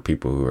this is for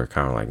people who are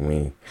kind of like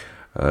me,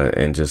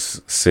 and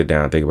just sit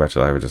down and think about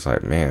your life and just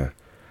like, man,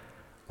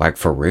 like,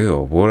 for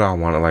real, what do I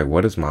want to, like,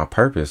 what is my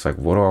purpose? Like,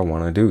 what do I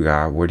want to do,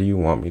 God? What do you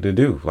want me to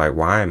do? Like,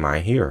 why am I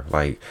here?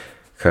 Like,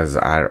 because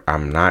I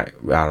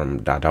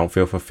don't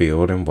feel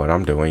fulfilled in what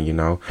I'm doing,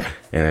 and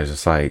it's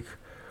just like,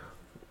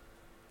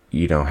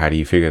 how do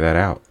you figure that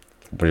out?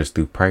 But just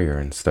through prayer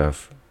and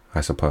stuff,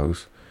 I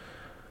suppose.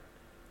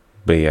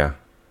 But yeah,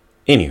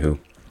 anywho.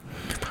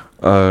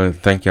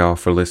 Thank y'all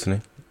for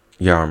listening.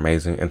 Y'all are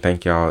amazing. And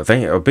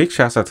a big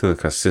shout out to the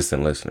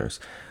consistent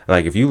listeners.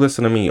 Like, if you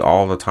listen to me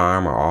all the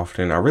time or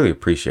often, I really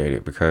appreciate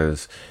it,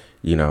 because,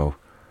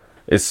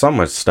 it's so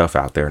much stuff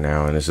out there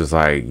now. And it's just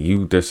like,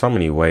 there's so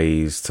many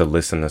ways to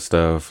listen to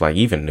stuff, like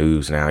even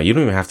news now. You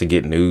don't even have to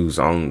get news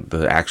on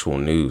the actual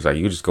news. Like,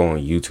 you just go on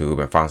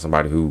YouTube and find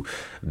somebody who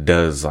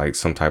does like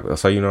some type of,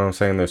 so you know what I'm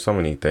saying? There's so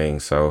many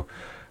things. So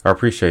I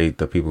appreciate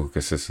the people who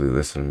consistently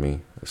listen to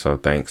me. So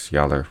thanks.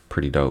 Y'all are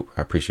pretty dope.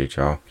 I appreciate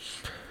y'all.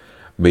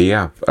 But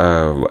yeah, I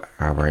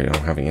don't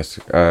have any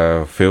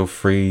Instagram. Feel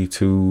free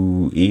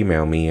to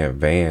email me at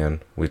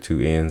van with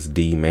 2 N's,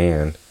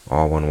 dman,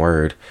 all one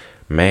word,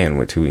 man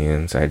with 2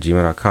 N's at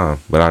gmail.com.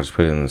 But I'll just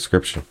put it in the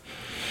description.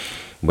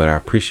 But I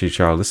appreciate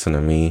y'all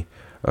listening to me.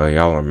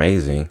 Y'all are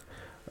amazing.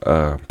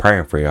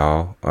 Praying for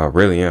y'all.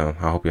 Really am.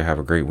 I hope y'all have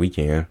a great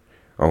weekend,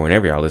 or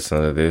whenever y'all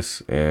listen to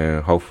this,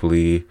 and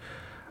hopefully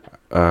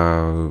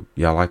y'all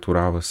liked what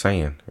I was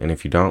saying. And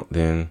if you don't,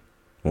 then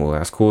well,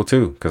 that's cool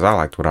too, because I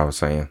liked what I was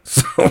saying.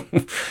 So,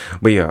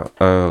 but yeah,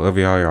 love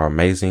y'all. Y'all are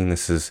amazing.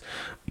 This is,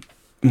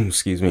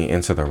 excuse me,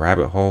 Into the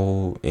Rabbit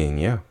Hole.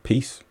 And yeah,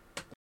 peace.